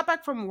her. She got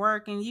back from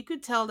work, and you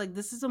could tell like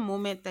this is a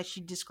moment that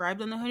she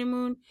described on the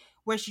honeymoon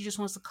where she just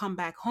wants to come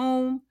back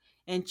home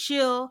and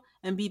chill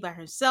and be by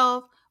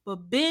herself.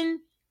 But Ben,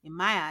 in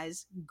my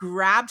eyes,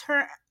 grabbed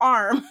her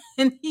arm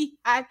and he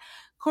had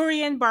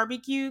Korean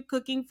barbecue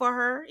cooking for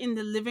her in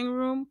the living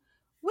room,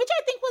 which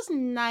I think was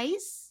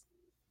nice.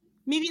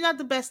 Maybe not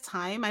the best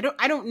time. I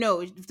don't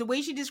know. The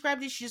way she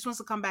described it, she just wants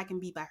to come back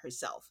and be by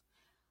herself.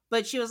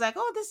 But she was like,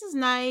 "Oh, this is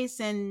nice."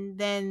 And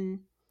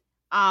then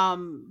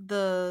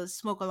the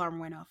smoke alarm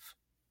went off.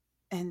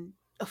 And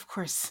of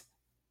course,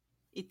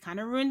 it kind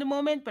of ruined the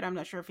moment, but I'm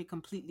not sure if it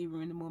completely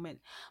ruined the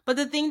moment. But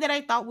the thing that I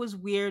thought was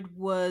weird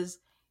was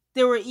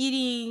they were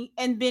eating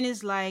and Ben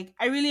is like,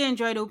 "I really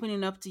enjoyed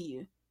opening up to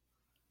you."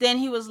 Then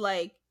he was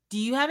like, "Do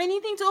you have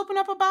anything to open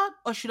up about,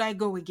 or should I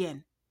go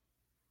again?"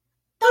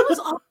 That was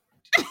all.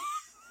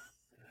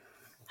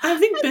 I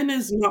think Ben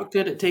is not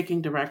good at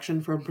taking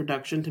direction from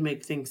production to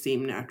make things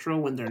seem natural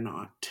when they're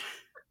not.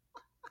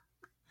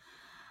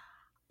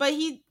 But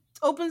he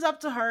opens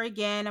up to her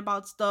again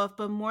about stuff.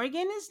 But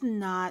Morgan is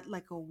not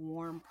like a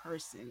warm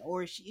person,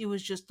 or it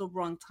was just the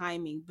wrong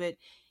timing. But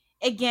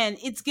again,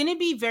 it's going to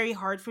be very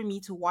hard for me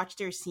to watch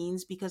their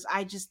scenes because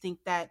I just think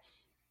that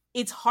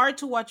it's hard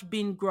to watch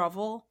Ben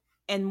grovel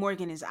and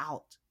Morgan is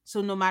out.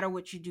 So no matter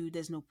what you do,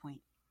 there's no point.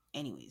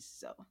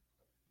 Anyways,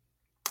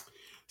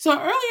 So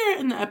earlier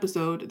in the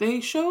episode, they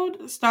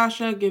showed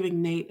Stasha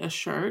giving Nate a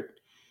shirt,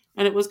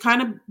 and it was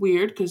kind of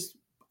weird because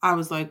I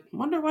was like,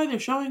 wonder why they're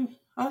showing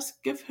us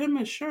give him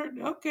a shirt.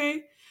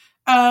 Okay.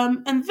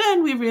 And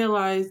then we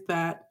realized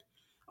that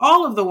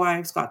all of the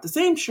wives got the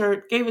same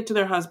shirt, gave it to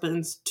their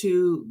husbands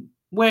to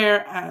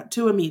wear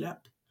to a meetup.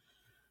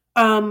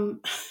 All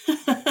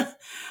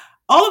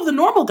of the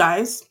normal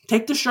guys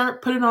take the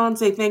shirt, put it on,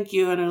 say thank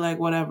you, and are like,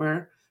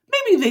 whatever.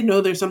 Maybe they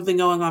know there's something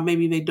going on,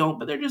 maybe they don't,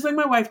 but they're just like,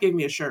 my wife gave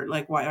me a shirt,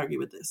 like, why argue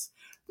with this?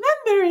 Then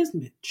there is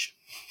Mitch.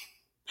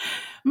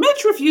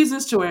 Mitch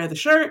refuses to wear the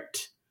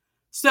shirt,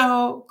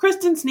 so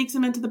Kristen sneaks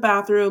him into the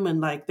bathroom, and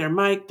like, they're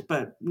mic'd,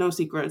 but no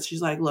secrets.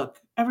 She's like, look,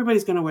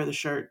 everybody's gonna wear the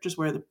shirt,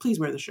 please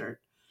wear the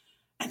shirt.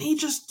 And he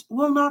just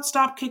will not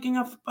stop kicking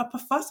up a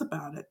fuss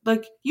about it.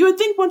 Like, you would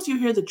think once you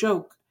hear the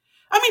joke,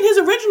 I mean, his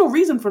original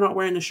reason for not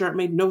wearing the shirt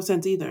made no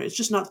sense either. It's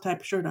just not the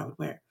type of shirt I would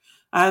wear.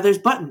 There's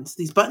buttons.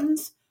 These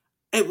buttons,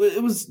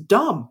 it was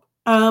dumb.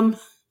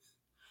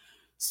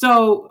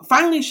 So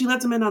finally she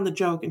lets him in on the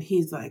joke, and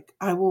he's like,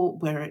 I will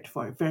wear it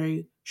for a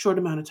very short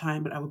amount of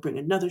time, but I will bring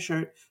another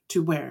shirt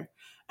to wear.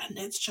 And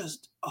it's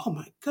just, oh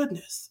my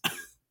goodness.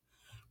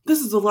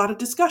 This is a lot of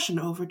discussion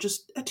over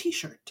just a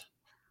t-shirt.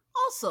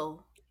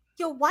 Also,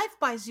 your wife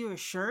buys you a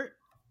shirt.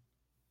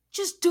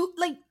 Just do,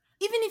 even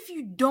if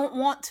you don't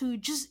want to,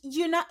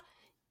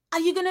 are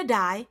you gonna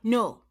die?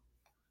 No.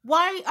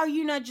 Why are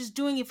you not just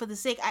doing it for the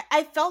sake?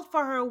 I felt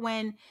for her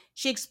when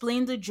she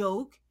explained the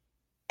joke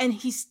and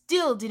he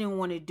still didn't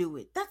want to do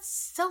it. That's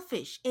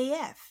selfish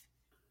AF.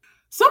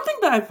 Something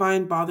that I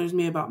find bothers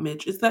me about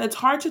Mitch is that it's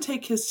hard to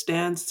take his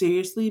stands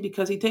seriously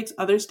because he takes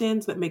other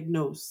stands that make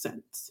no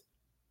sense.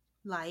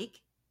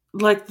 Like,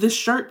 Like this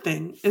shirt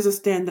thing is a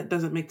stand that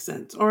doesn't make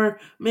sense, or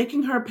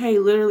making her pay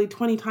literally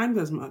 20 times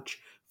as much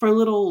for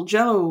little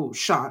Jello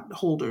shot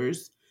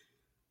holders.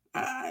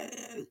 Uh,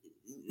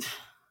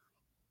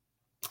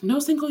 no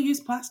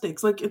single-use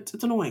plastics. Like it's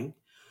annoying.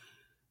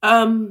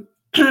 So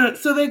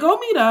they go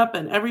meet up,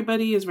 and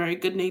everybody is very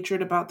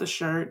good-natured about the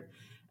shirt.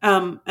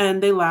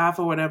 And they laugh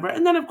or whatever.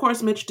 And then, of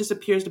course, Mitch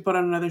disappears to put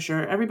on another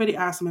shirt. Everybody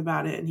asks him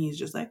about it, and he's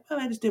just like, well,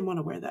 I just didn't want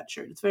to wear that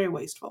shirt. It's very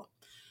wasteful.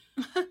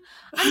 I'm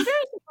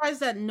very surprised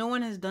that no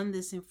one has done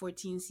this in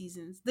 14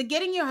 seasons. The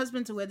getting your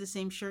husband to wear the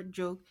same shirt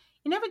joke,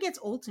 it never gets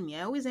old to me.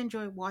 I always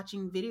enjoy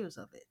watching videos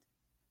of it.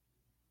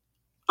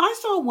 I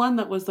saw one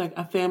that was like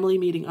a family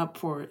meeting up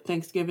for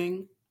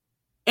Thanksgiving.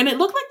 And it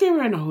looked like they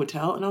were in a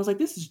hotel. And I was like,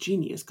 this is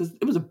genius because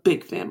it was a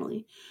big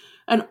family.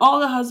 And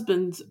all the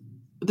husbands,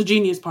 the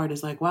genius part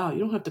is like, wow, you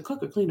don't have to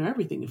cook or clean or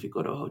everything if you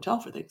go to a hotel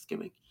for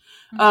Thanksgiving.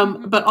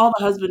 But all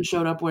the husbands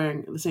showed up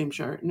wearing the same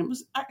shirt. And it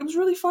was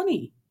really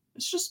funny.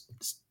 It's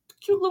a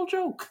cute little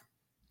joke.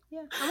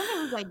 Yeah, I wonder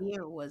whose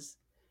idea it was.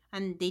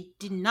 And they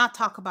did not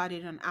talk about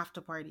it on After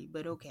Party,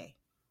 but okay.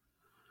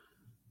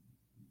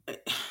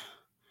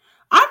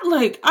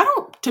 I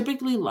don't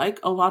typically like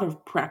a lot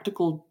of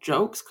practical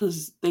jokes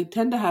because they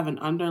tend to have an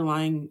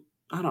underlying,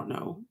 I don't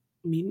know,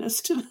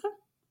 meanness to them.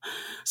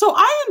 So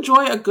I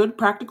enjoy a good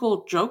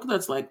practical joke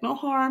that's like no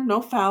harm,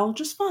 no foul,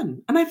 just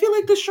fun. And I feel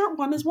like this shirt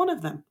one is one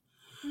of them.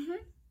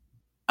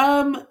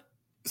 Mm-hmm.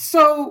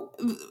 So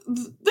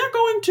they're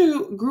going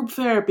to group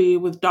therapy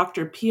with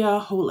Dr.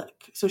 Pia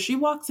Holick. So she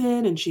walks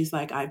in and she's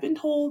like, I've been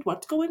told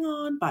what's going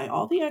on by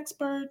all the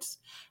experts.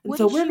 And What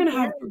so did we're she going to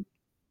wear? have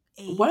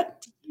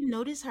what? Did you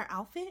notice her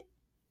outfit?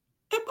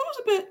 It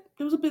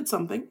was a bit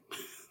something.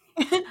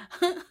 It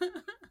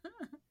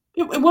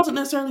wasn't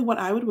necessarily what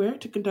I would wear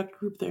to conduct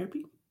group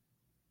therapy.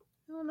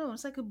 I don't know.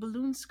 It's like a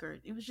balloon skirt.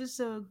 It was just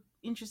a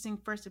interesting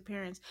first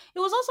appearance. It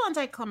was also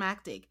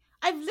anticlimactic.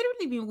 I've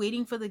literally been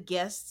waiting for the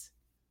guests.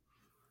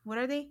 What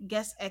are they?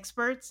 Guest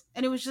experts.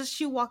 And it was just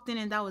she walked in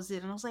and that was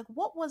it. And I was like,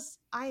 what was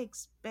I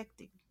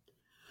expecting?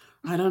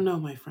 I don't know,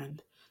 my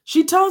friend.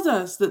 She tells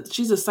us that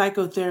she's a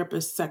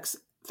psychotherapist, sex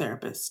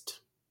therapist.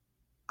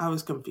 I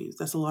was confused.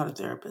 That's a lot of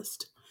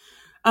therapist.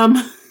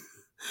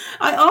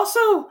 I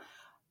also,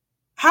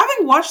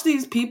 having watched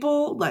these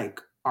people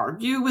like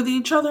argue with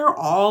each other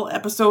all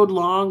episode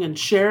long and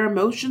share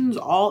emotions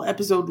all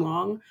episode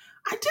long,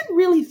 I didn't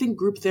really think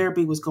group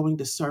therapy was going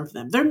to serve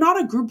them. They're not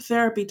a group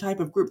therapy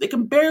type of group. They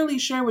can barely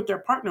share with their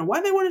partner. Why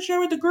do they want to share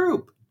with the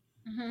group?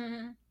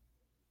 Mm-hmm.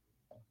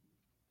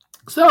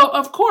 So,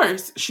 of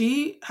course,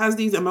 she has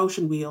these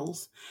emotion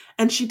wheels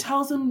and she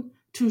tells them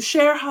to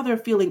share how they're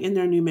feeling in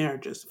their new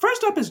marriages.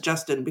 First up is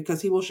Justin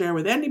because he will share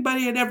with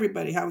anybody and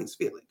everybody how he's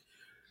feeling.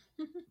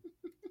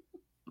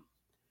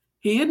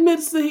 He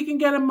admits that he can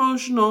get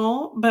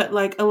emotional, but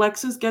like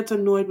Alexis gets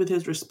annoyed with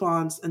his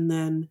response and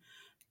then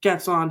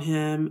gets on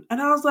him. And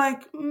I was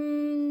like,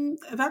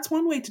 that's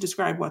one way to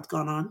describe what's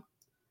gone on.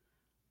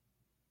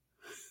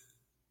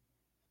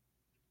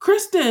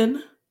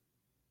 Kristen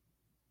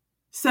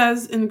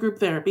says in group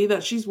therapy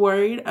that she's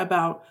worried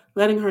about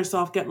letting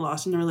herself get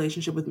lost in the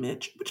relationship with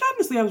Mitch, which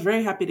honestly I was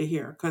very happy to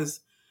hear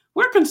because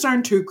we're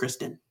concerned too,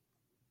 Kristen.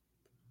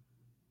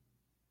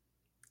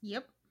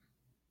 Yep.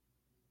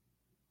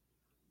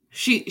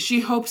 She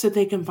hopes that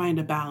they can find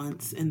a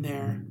balance in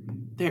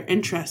their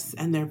interests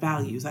and their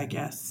values, I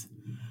guess.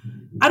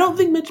 I don't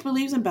think Mitch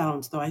believes in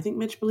balance, though. I think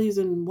Mitch believes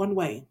in one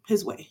way,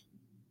 his way.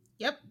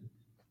 Yep.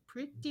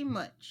 Pretty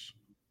much.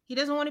 He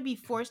doesn't want to be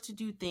forced to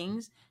do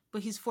things,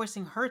 but he's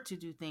forcing her to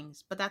do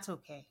things, but that's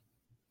okay.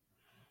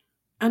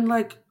 And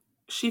like,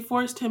 she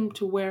forced him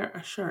to wear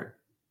a shirt.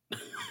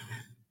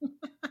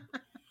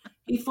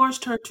 He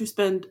forced her to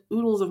spend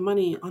oodles of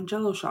money on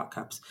Jello shot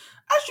cups.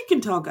 As you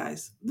can tell,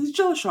 guys, these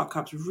Jello shot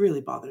cups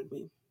really bothered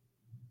me.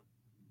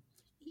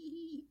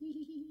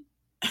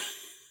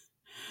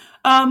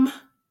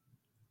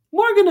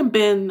 Morgan and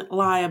Ben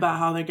lie about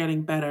how they're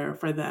getting better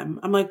for them.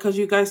 I'm like, because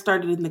you guys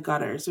started in the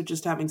gutter, so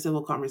just having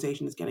civil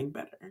conversation is getting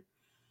better.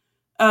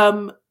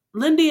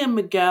 Lindy and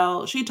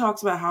Miguel, she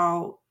talks about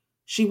how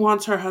she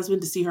wants her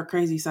husband to see her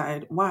crazy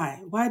side.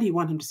 Why? Why do you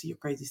want him to see your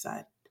crazy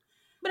side?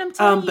 But I'm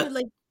telling you,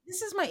 like,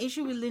 this is my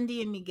issue with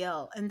Lindy and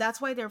Miguel, and that's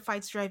why their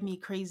fights drive me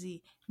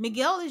crazy.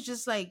 Miguel is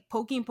just like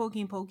poking,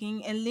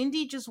 and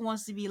Lindy just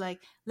wants to be like,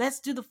 let's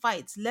do the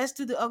fights, let's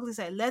do the ugly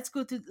side, let's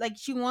go to, like,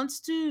 she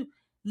wants to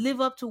live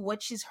up to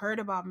what she's heard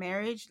about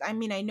marriage. I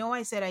mean, I know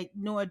I said I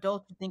know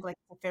adults would think like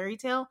it's a fairy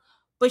tale,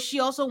 but she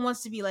also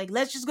wants to be like,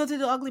 let's just go to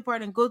the ugly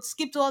part and go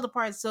skip to all the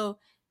parts, so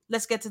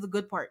let's get to the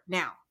good part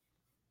now.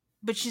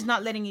 But she's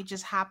not letting it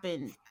just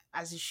happen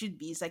as it should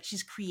be. It's like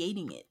she's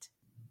creating it.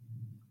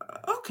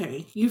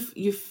 Okay,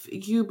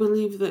 you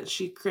believe that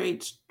she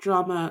creates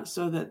drama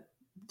so that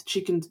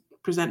she can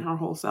present her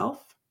whole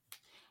self?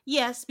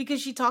 Yes,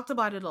 because she talked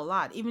about it a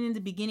lot. Even in the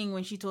beginning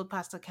when she told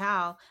Pastor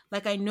Cal,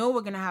 like, I know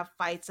we're gonna have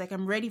fights. Like,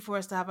 I'm ready for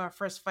us to have our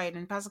first fight.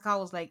 And Pastor Cal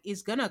was like,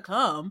 it's gonna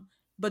come,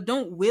 but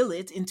don't will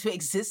it into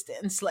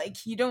existence.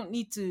 Like, you don't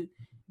need to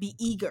be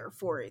eager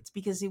for it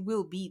because it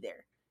will be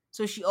there.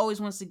 So she always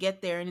wants to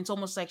get there. And it's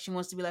almost like she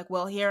wants to be like,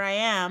 well, here I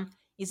am.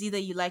 It's either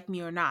you like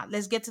me or not.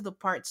 Let's get to the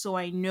part so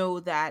I know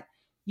that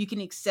you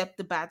can accept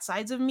the bad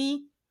sides of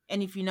me.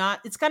 And if you're not,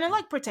 it's kind of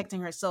like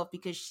protecting herself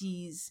because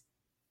she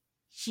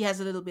has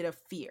a little bit of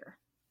fear.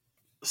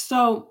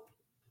 So,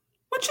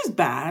 which is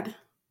bad.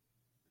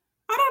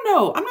 I don't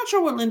know. I'm not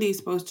sure what Lindy is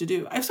supposed to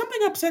do. If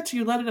something upsets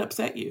you, let it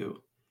upset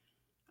you.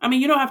 I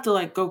mean, you don't have to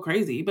like go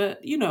crazy,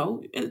 but you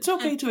know, it's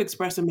okay to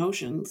express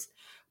emotions.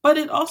 But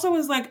it also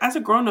is like, as a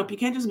grown up, you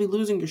can't just be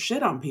losing your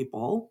shit on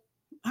people.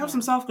 Have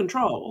some Yeah. self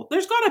control.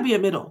 There's got to be a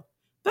middle.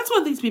 That's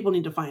what these people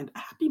need to find, a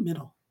happy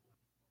middle.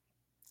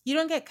 You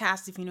don't get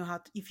cast if you know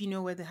if you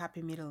know where the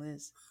happy middle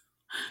is.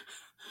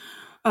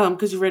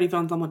 Because you've already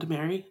found someone to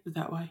marry. Is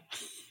that why?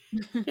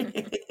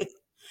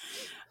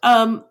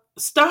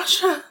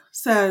 Stasha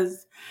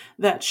says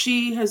that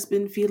she has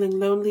been feeling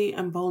lonely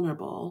and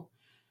vulnerable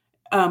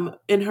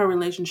in her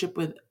relationship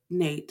with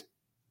Nate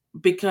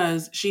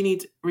because she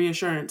needs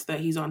reassurance that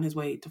he's on his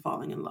way to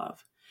falling in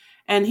love.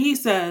 And he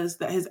says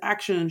that his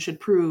actions should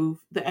prove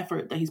the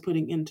effort that he's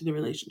putting into the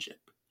relationship,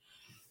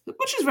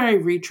 which is very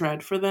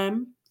retread for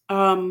them.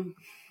 Group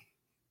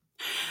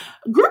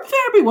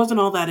therapy wasn't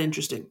all that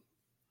interesting.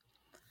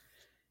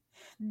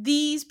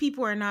 These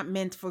people are not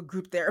meant for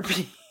group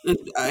therapy.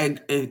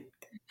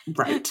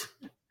 Right.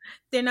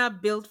 They're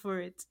not built for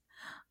it.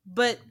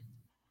 But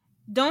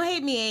don't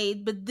hate me,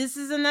 Aid, but this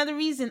is another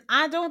reason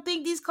I don't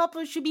think these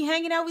couples should be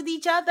hanging out with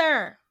each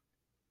other.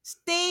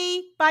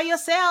 Stay by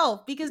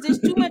yourself because there's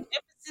too much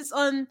emphasis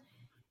on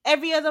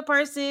every other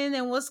person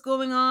and what's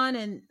going on.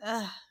 And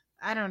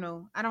I don't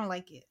know. I don't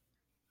like it.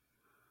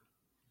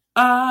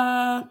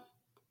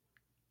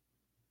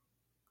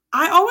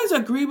 I always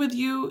agree with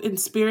you in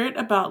spirit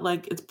about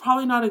like it's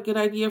probably not a good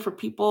idea for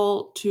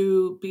people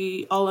to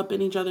be all up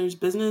in each other's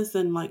business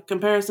and like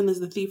comparison is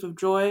the thief of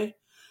joy.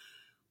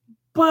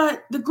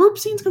 But the group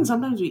scenes can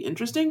sometimes be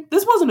interesting.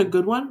 This wasn't a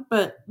good one,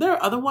 but there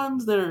are other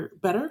ones that are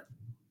better.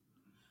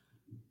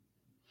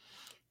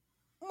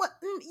 Well,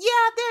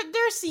 yeah,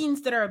 there are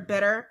scenes that are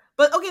better.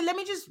 But okay, let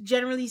me just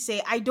generally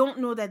say I don't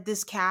know that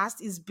this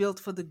cast is built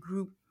for the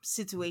group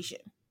situation.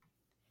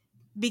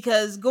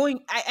 Because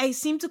I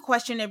seem to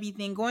question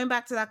everything. Going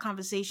back to that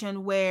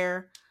conversation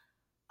where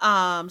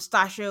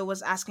Stasha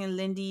was asking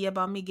Lindy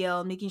about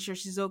Miguel, making sure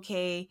she's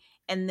okay,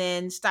 and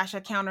then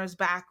Stasha counters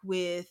back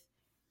with,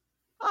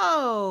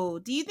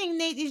 "Oh, do you think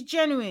Nate is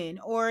genuine?"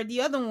 Or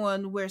the other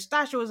one where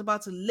Stasha was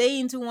about to lay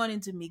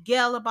into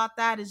Miguel about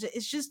that.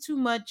 It's just too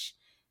much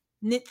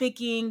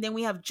nitpicking. Then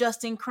we have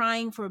Justin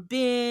crying for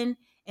Ben,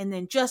 and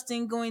then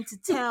Justin going to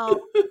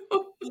tell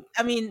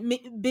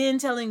Ben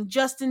telling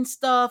Justin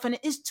stuff, and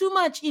it's too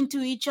much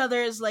into each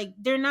other's. Like,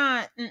 they're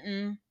not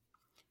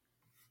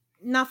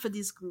for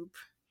this group.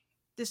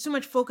 There's too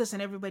much focus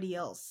on everybody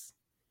else.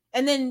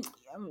 And then,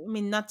 I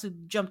mean, not to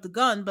jump the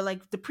gun, but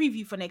like the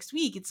preview for next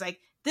week, it's like,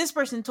 this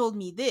person told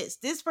me this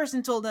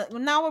person told that. Well,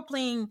 now we're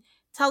playing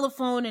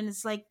telephone, and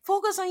it's like,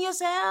 focus on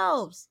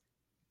yourselves.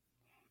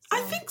 So.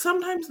 I think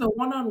sometimes the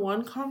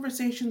one-on-one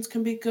conversations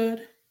can be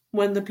good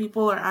when the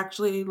people are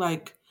actually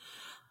like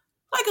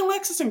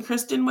Alexis and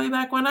Kristen way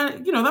back when.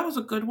 That was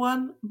a good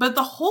one. But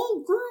the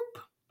whole group,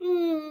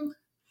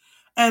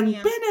 and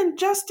Ben and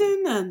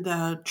Justin and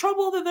the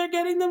trouble that they're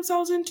getting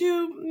themselves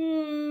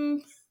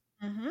into.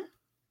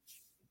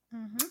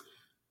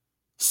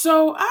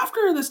 So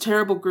after this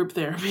terrible group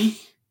therapy,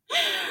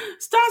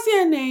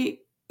 Stasia and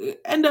Nate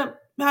end up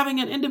having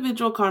an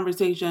individual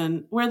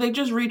conversation where they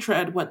just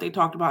retread what they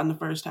talked about in the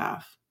first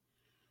half.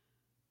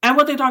 And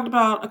what they talked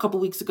about a couple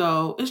weeks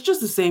ago is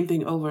just the same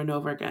thing over and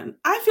over again.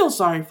 I feel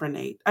sorry for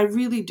Nate. I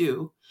really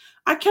do.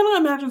 I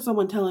cannot imagine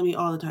someone telling me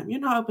all the time, you're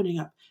not opening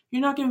up.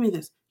 You're not giving me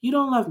this. You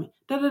don't love me.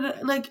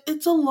 Like,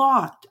 it's a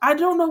lot. I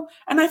don't know.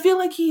 And I feel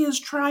like he is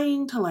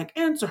trying to like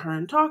answer her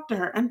and talk to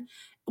her. And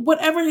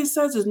whatever he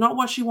says is not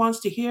what she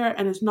wants to hear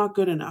and it's not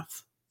good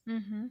enough.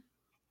 Mm-hmm.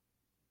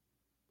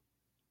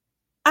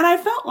 And I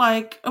felt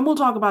like, and we'll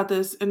talk about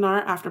this in our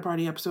after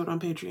party episode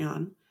on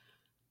Patreon,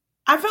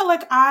 I felt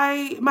like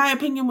my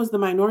opinion was the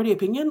minority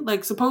opinion.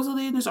 Like,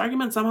 supposedly in this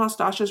argument, somehow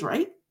Stasha's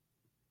right.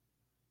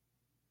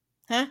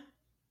 Huh?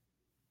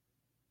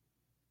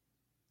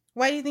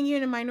 Why do you think you're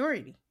in a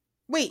minority?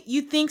 Wait,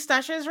 you think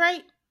Stasha's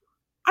right?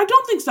 I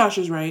don't think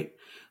Stasha's right.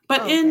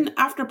 But in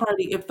After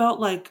Party, it felt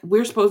like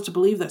we're supposed to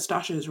believe that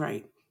Stasha is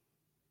right.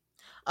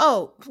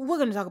 Oh, we're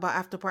going to talk about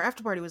After Party.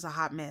 After Party was a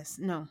hot mess.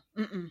 No.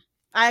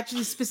 I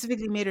actually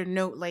specifically made a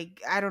note,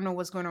 like, I don't know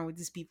what's going on with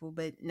these people,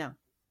 but no.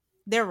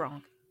 They're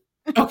wrong.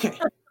 Okay.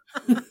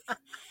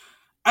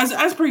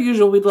 As per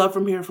usual, we'd love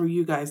from here for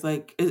you guys.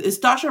 Like, is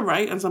Stasha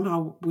right and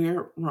somehow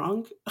we're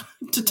wrong?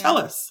 To tell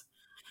us.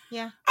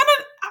 Yeah.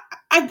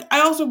 And then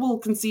I also will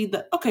concede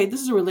that, okay,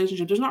 this is a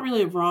relationship. There's not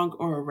really a wrong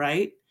or a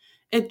right.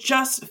 It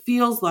just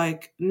feels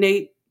like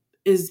Nate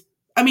is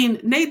I mean,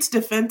 Nate's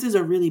defenses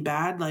are really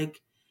bad.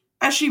 Like,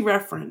 as she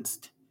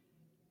referenced,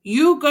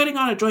 you getting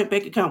on a joint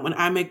bank account when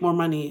I make more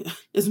money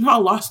is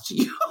not lost to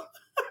you.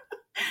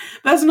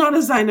 That's not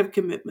a sign of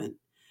commitment.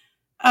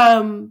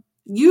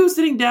 You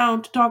sitting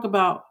down to talk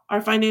about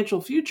our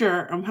financial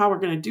future and how we're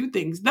going to do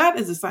things, that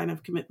is a sign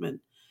of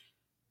commitment.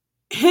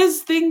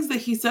 His things that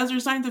he says are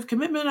signs of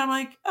commitment, I'm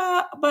like,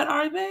 but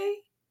are they?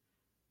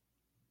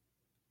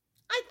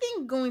 I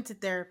think going to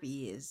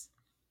therapy is.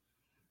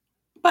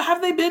 But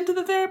have they been to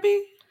the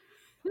therapy?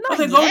 Are Not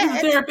they going to the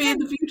yet. therapy in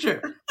the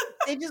future?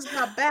 They just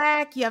got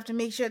back. You have to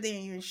make sure they're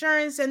in your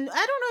insurance. And I don't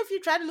know if you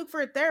try to look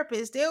for a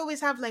therapist, they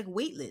always have like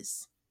wait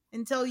lists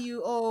and tell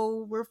you,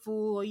 oh, we're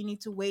full or you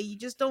need to wait. You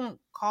just don't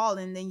call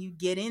and then you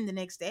get in the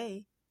next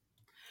day.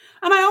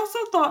 And I also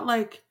thought,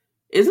 like,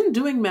 isn't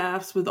doing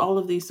maths with all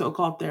of these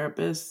so-called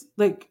therapists,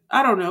 like,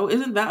 I don't know,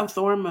 isn't that a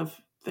form of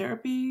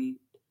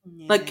therapy?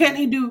 Yeah. Like,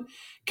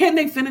 can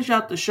they finish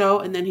out the show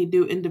and then he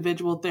do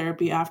individual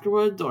therapy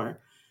afterwards?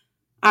 Or,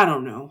 I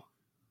don't know.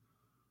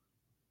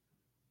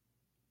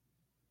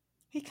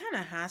 He kind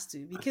of has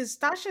to because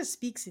Tasha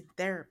speaks in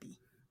therapy.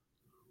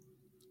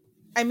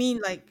 I mean,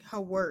 like her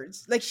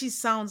words. Like she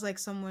sounds like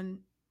someone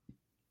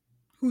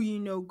who you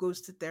know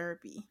goes to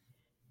therapy.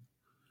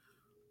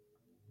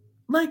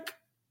 Like,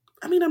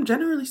 I mean, I'm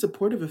generally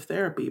supportive of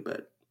therapy,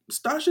 but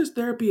Stasha's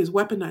therapy is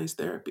weaponized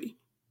therapy.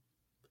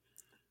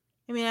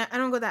 I mean, I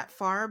don't go that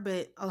far,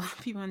 but a lot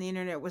of people on the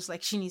internet was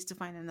like, she needs to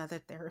find another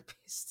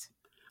therapist.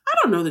 I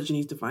don't know that she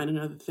needs to find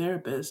another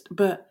therapist,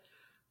 but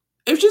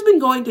if she's been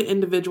going to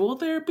individual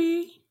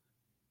therapy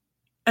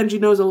and she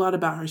knows a lot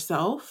about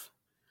herself,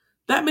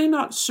 that may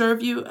not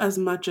serve you as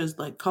much as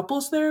like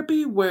couples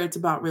therapy, where it's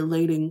about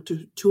relating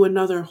to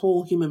another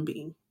whole human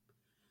being.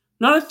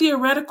 Not a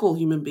theoretical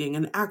human being,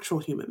 an actual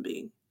human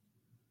being.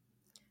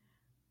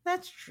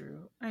 That's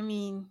true. I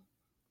mean,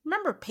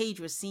 remember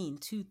Paige was seeing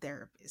 2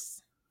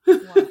 therapists.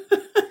 Going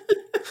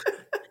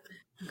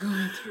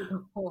through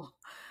the whole.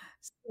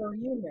 So,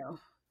 you know.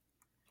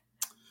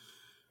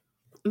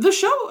 The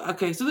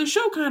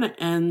show kind of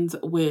ends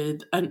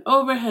with an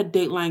overhead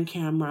Dateline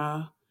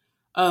camera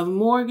of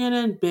Morgan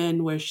and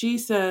Ben where he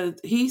says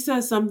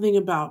something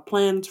about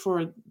plans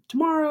for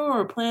tomorrow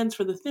or plans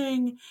for the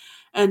thing,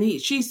 and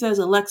she says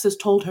Alexis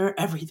told her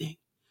everything.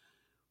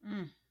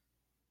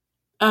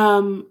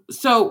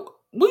 So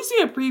we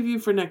see a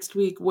preview for next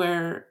week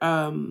where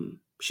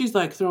she's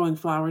like throwing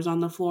flowers on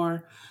the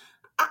floor.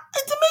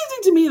 It's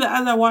amazing to me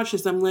that as I watch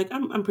this, I'm like,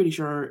 I'm pretty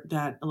sure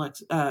that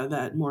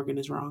that Morgan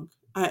is wrong.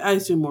 I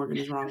assume Morgan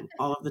is wrong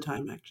all of the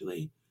time,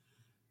 actually.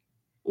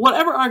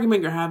 Whatever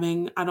argument you're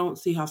having, I don't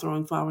see how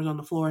throwing flowers on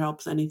the floor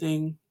helps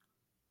anything.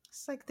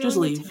 It's like just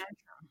leave.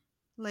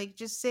 Like,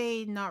 just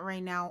say not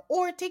right now.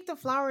 Or take the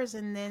flowers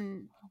and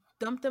then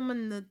dump them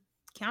on the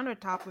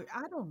countertop. Or,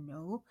 I don't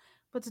know.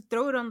 But to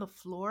throw it on the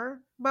floor?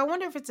 But I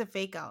wonder if it's a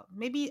fake out.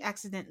 Maybe it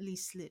accidentally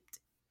slipped.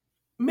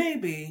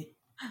 Maybe.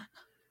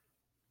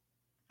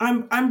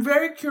 I'm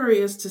very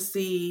curious to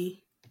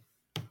see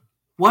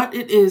what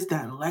it is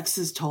that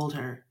Alexis told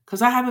her.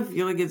 Because I have a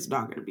feeling it's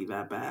not going to be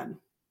that bad.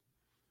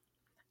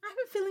 I have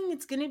a feeling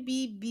it's going to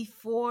be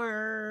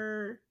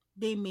before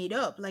they made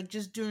up. Like,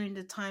 just during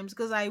the times.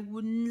 Because I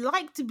would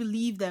like to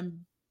believe that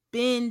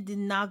Ben did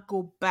not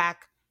go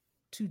back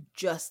to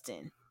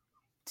Justin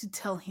to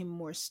tell him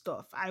more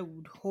stuff. I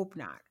would hope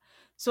not.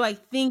 So I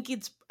think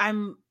I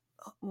don't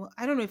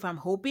know if I'm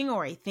hoping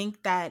or I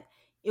think that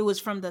it was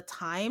from the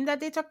time that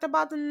they talked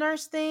about the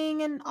nurse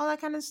thing and all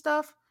that kind of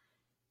stuff.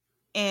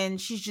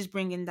 And she's just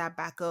bringing that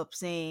back up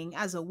saying,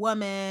 as a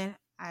woman,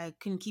 I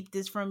couldn't keep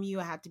this from you.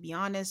 I had to be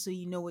honest so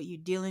you know what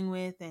you're dealing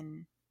with.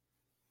 And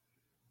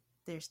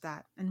there's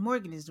that. And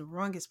Morgan is the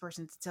wrongest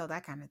person to tell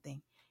that kind of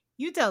thing.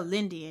 You tell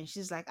Lindy and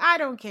she's like, I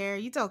don't care.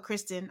 You tell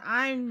Kristen,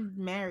 I'm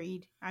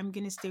married. I'm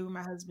going to stay with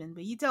my husband.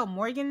 But you tell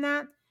Morgan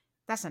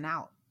that's an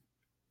out.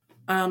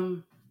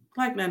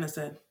 Like Nana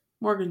said,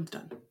 Morgan's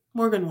done.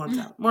 Morgan wants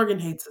out. Morgan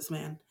hates this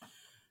man.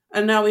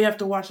 And now we have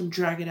to watch him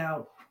drag it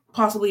out.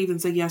 Possibly even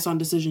say yes on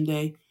decision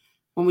day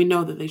when we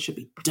know that they should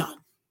be done.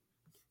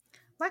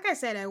 Like I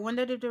said, I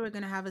wondered if they were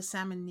going to have a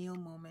Sam and Neil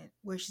moment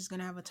where she's going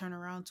to have a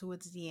turnaround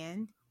towards the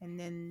end. And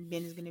then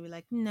Ben is going to be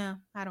like, no,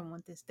 I don't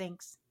want this.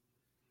 Thanks.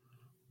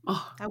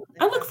 Oh, I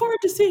look forward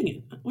to seeing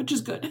it, which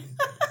is good.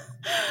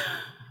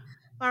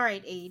 All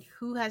right, Aid,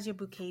 who has your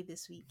bouquet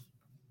this week?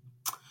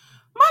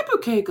 My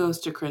bouquet goes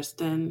to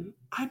Kristen.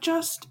 I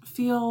just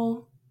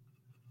feel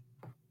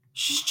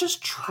she's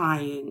just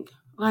trying.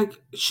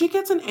 Like, she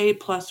gets an A+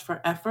 for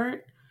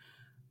effort.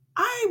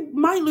 I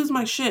might lose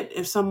my shit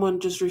if someone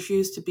just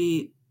refused to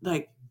be,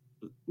 like,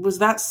 was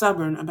that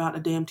stubborn about a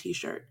damn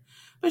t-shirt.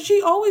 But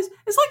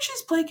it's like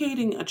she's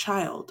placating a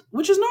child,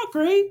 which is not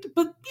great,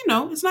 but,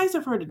 it's nice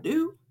of her to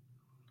do.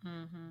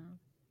 Mm-hmm.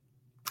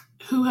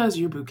 Who has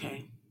your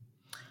bouquet?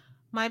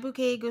 My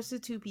bouquet goes to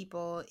 2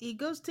 people. It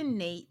goes to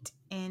Nate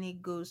and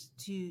it goes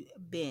to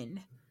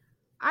Ben.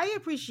 I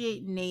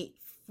appreciate Nate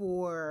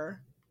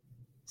for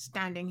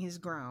standing his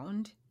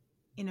ground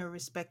in a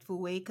respectful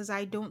way, because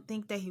I don't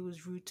think that he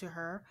was rude to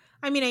her.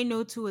 I mean, I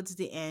know towards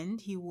the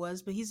end he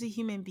was, but he's a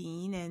human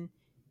being and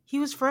he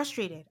was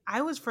frustrated.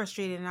 I was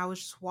frustrated and I was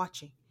just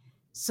watching.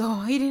 So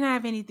he didn't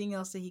have anything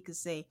else that he could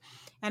say.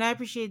 And I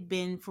appreciate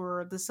Ben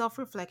for the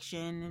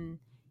self-reflection and,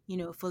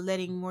 for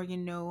letting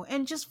Morgan know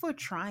and just for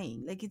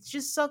trying. Like, it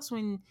just sucks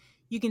when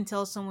you can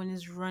tell someone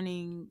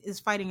is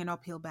fighting an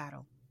uphill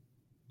battle.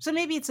 So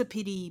maybe it's a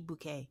pity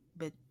bouquet,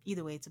 but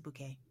either way, it's a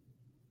bouquet.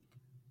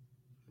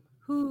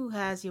 Who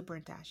has your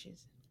burnt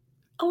ashes?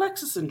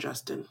 Alexis and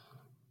Justin.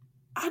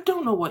 I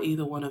don't know what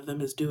either one of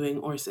them is doing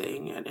or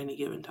saying at any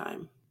given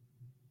time.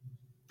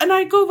 And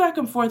I go back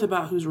and forth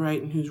about who's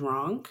right and who's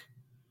wrong.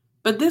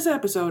 But this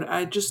episode,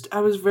 I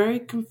was very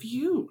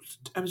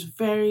confused. I was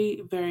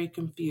very, very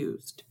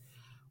confused.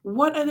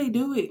 What are they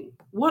doing?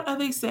 What are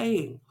they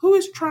saying? Who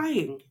is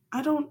trying?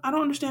 I don't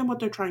understand what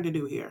they're trying to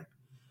do here.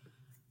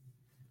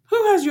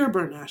 Who has your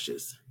burnt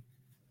ashes?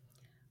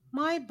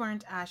 My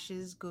burnt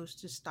ashes goes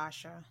to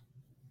Stasha.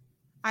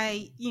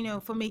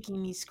 For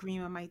making me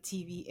scream at my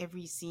TV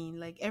every scene.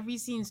 Like, every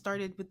scene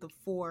started with the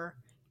 4.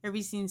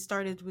 Every scene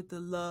started with the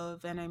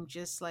love. And I'm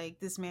just like,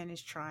 this man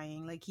is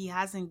trying. Like, he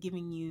hasn't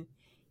given you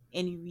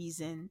any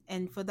reason.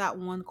 And for that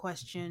one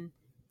question,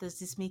 does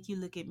this make you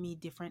look at me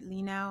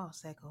differently now? I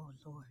was like, oh,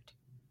 Lord.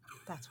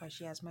 That's why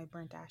she has my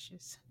burnt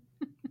ashes.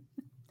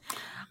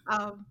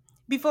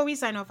 Before we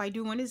sign off, I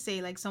do want to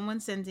say, like, someone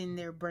sent in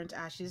their burnt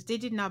ashes. They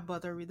did not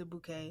bother with the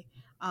bouquet.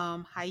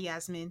 Hi,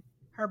 Yasmin.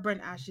 Her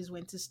burnt ashes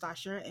went to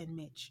Stasha and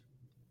Mitch.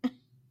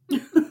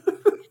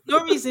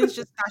 No reason, it's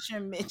just Stasha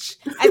and Mitch.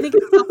 I think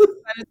it's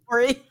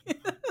self-explanatory.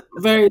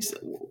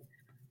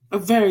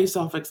 Very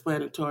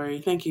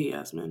self-explanatory. Thank you,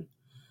 Yasmin.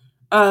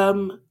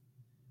 So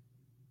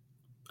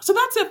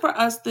that's it for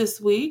us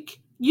this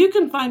week. You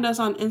can find us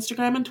on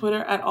Instagram and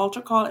Twitter at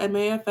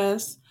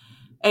AltarCallMAFS,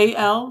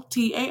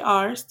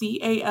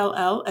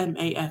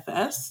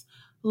 ALTARCALLMAFS.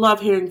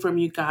 Love hearing from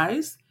you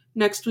guys.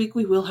 Next week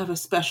we will have a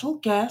special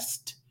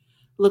guest.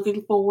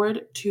 Looking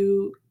forward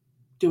to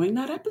doing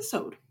that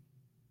episode.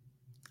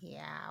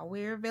 Yeah,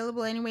 we're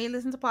available anywhere you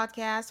listen to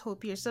podcasts.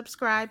 Hope you're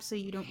subscribed so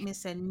you don't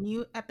miss a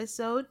new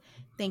episode.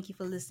 Thank you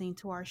for listening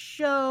to our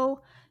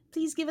show.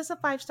 Please give us a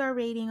 5-star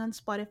rating on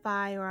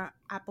Spotify or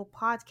Apple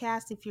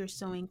Podcasts if you're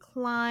so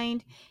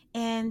inclined.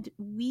 And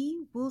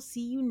we will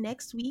see you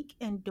next week.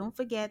 And don't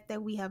forget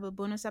that we have a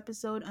bonus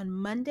episode on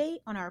Monday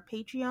on our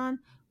Patreon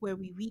where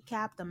we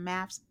recap the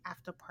MAFS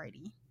after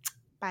party.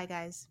 Bye,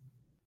 guys.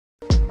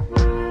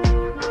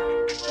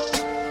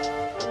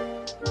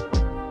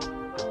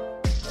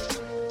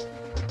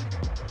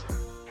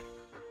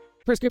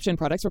 Prescription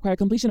products require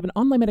completion of an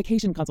online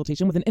medication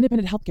consultation with an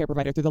independent healthcare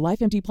provider through the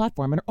LifeMD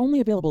platform and are only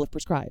available if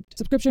prescribed.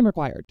 Subscription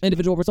required.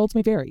 Individual results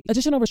may vary.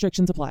 Additional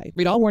restrictions apply.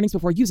 Read all warnings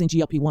before using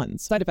GLP-1s.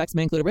 Side effects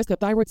may include a risk of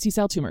thyroid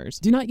C-cell tumors.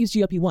 Do not use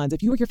GLP-1s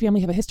if you or your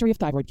family have a history of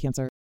thyroid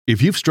cancer.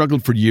 If you've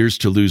struggled for years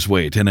to lose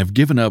weight and have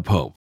given up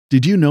hope,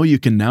 did you know you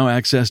can now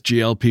access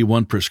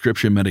GLP-1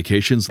 prescription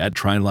medications at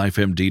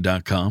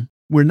TryLifeMD.com?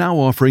 We're now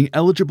offering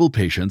eligible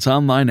patients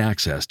online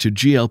access to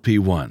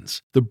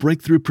GLP-1s, the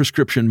breakthrough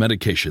prescription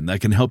medication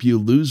that can help you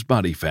lose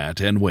body fat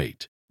and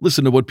weight.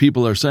 Listen to what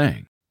people are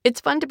saying.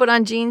 It's fun to put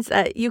on jeans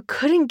that you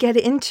couldn't get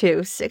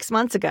into 6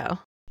 months ago.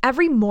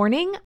 Every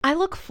morning, I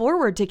look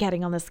forward to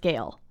getting on the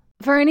scale.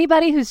 For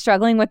anybody who's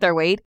struggling with their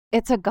weight,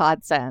 it's a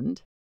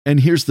godsend. And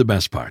here's the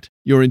best part.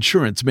 Your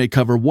insurance may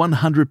cover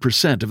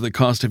 100% of the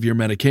cost of your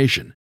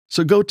medication.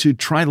 So go to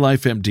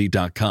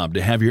TryLifeMD.com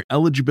to have your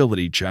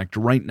eligibility checked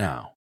right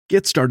now.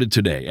 Get started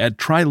today at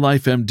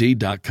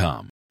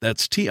TryLifeMD.com.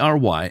 That's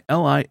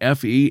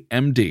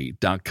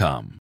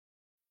TryLifeMD.com.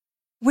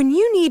 When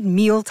you need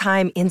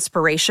mealtime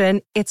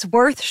inspiration, it's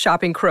worth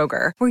shopping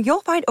Kroger, where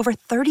you'll find over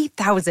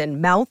 30,000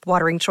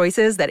 mouth-watering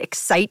choices that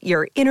excite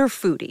your inner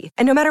foodie.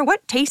 And no matter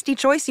what tasty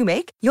choice you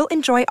make, you'll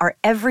enjoy our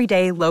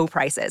everyday low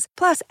prices,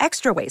 plus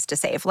extra ways to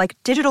save, like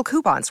digital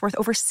coupons worth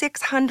over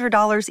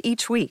 $600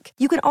 each week.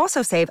 You can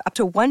also save up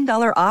to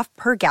 $1 off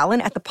per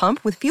gallon at the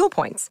pump with fuel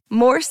points.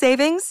 More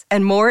savings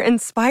and more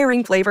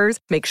inspiring flavors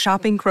make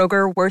shopping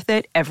Kroger worth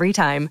it every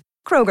time.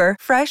 Kroger,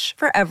 fresh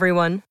for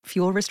everyone.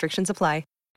 Fuel restrictions apply.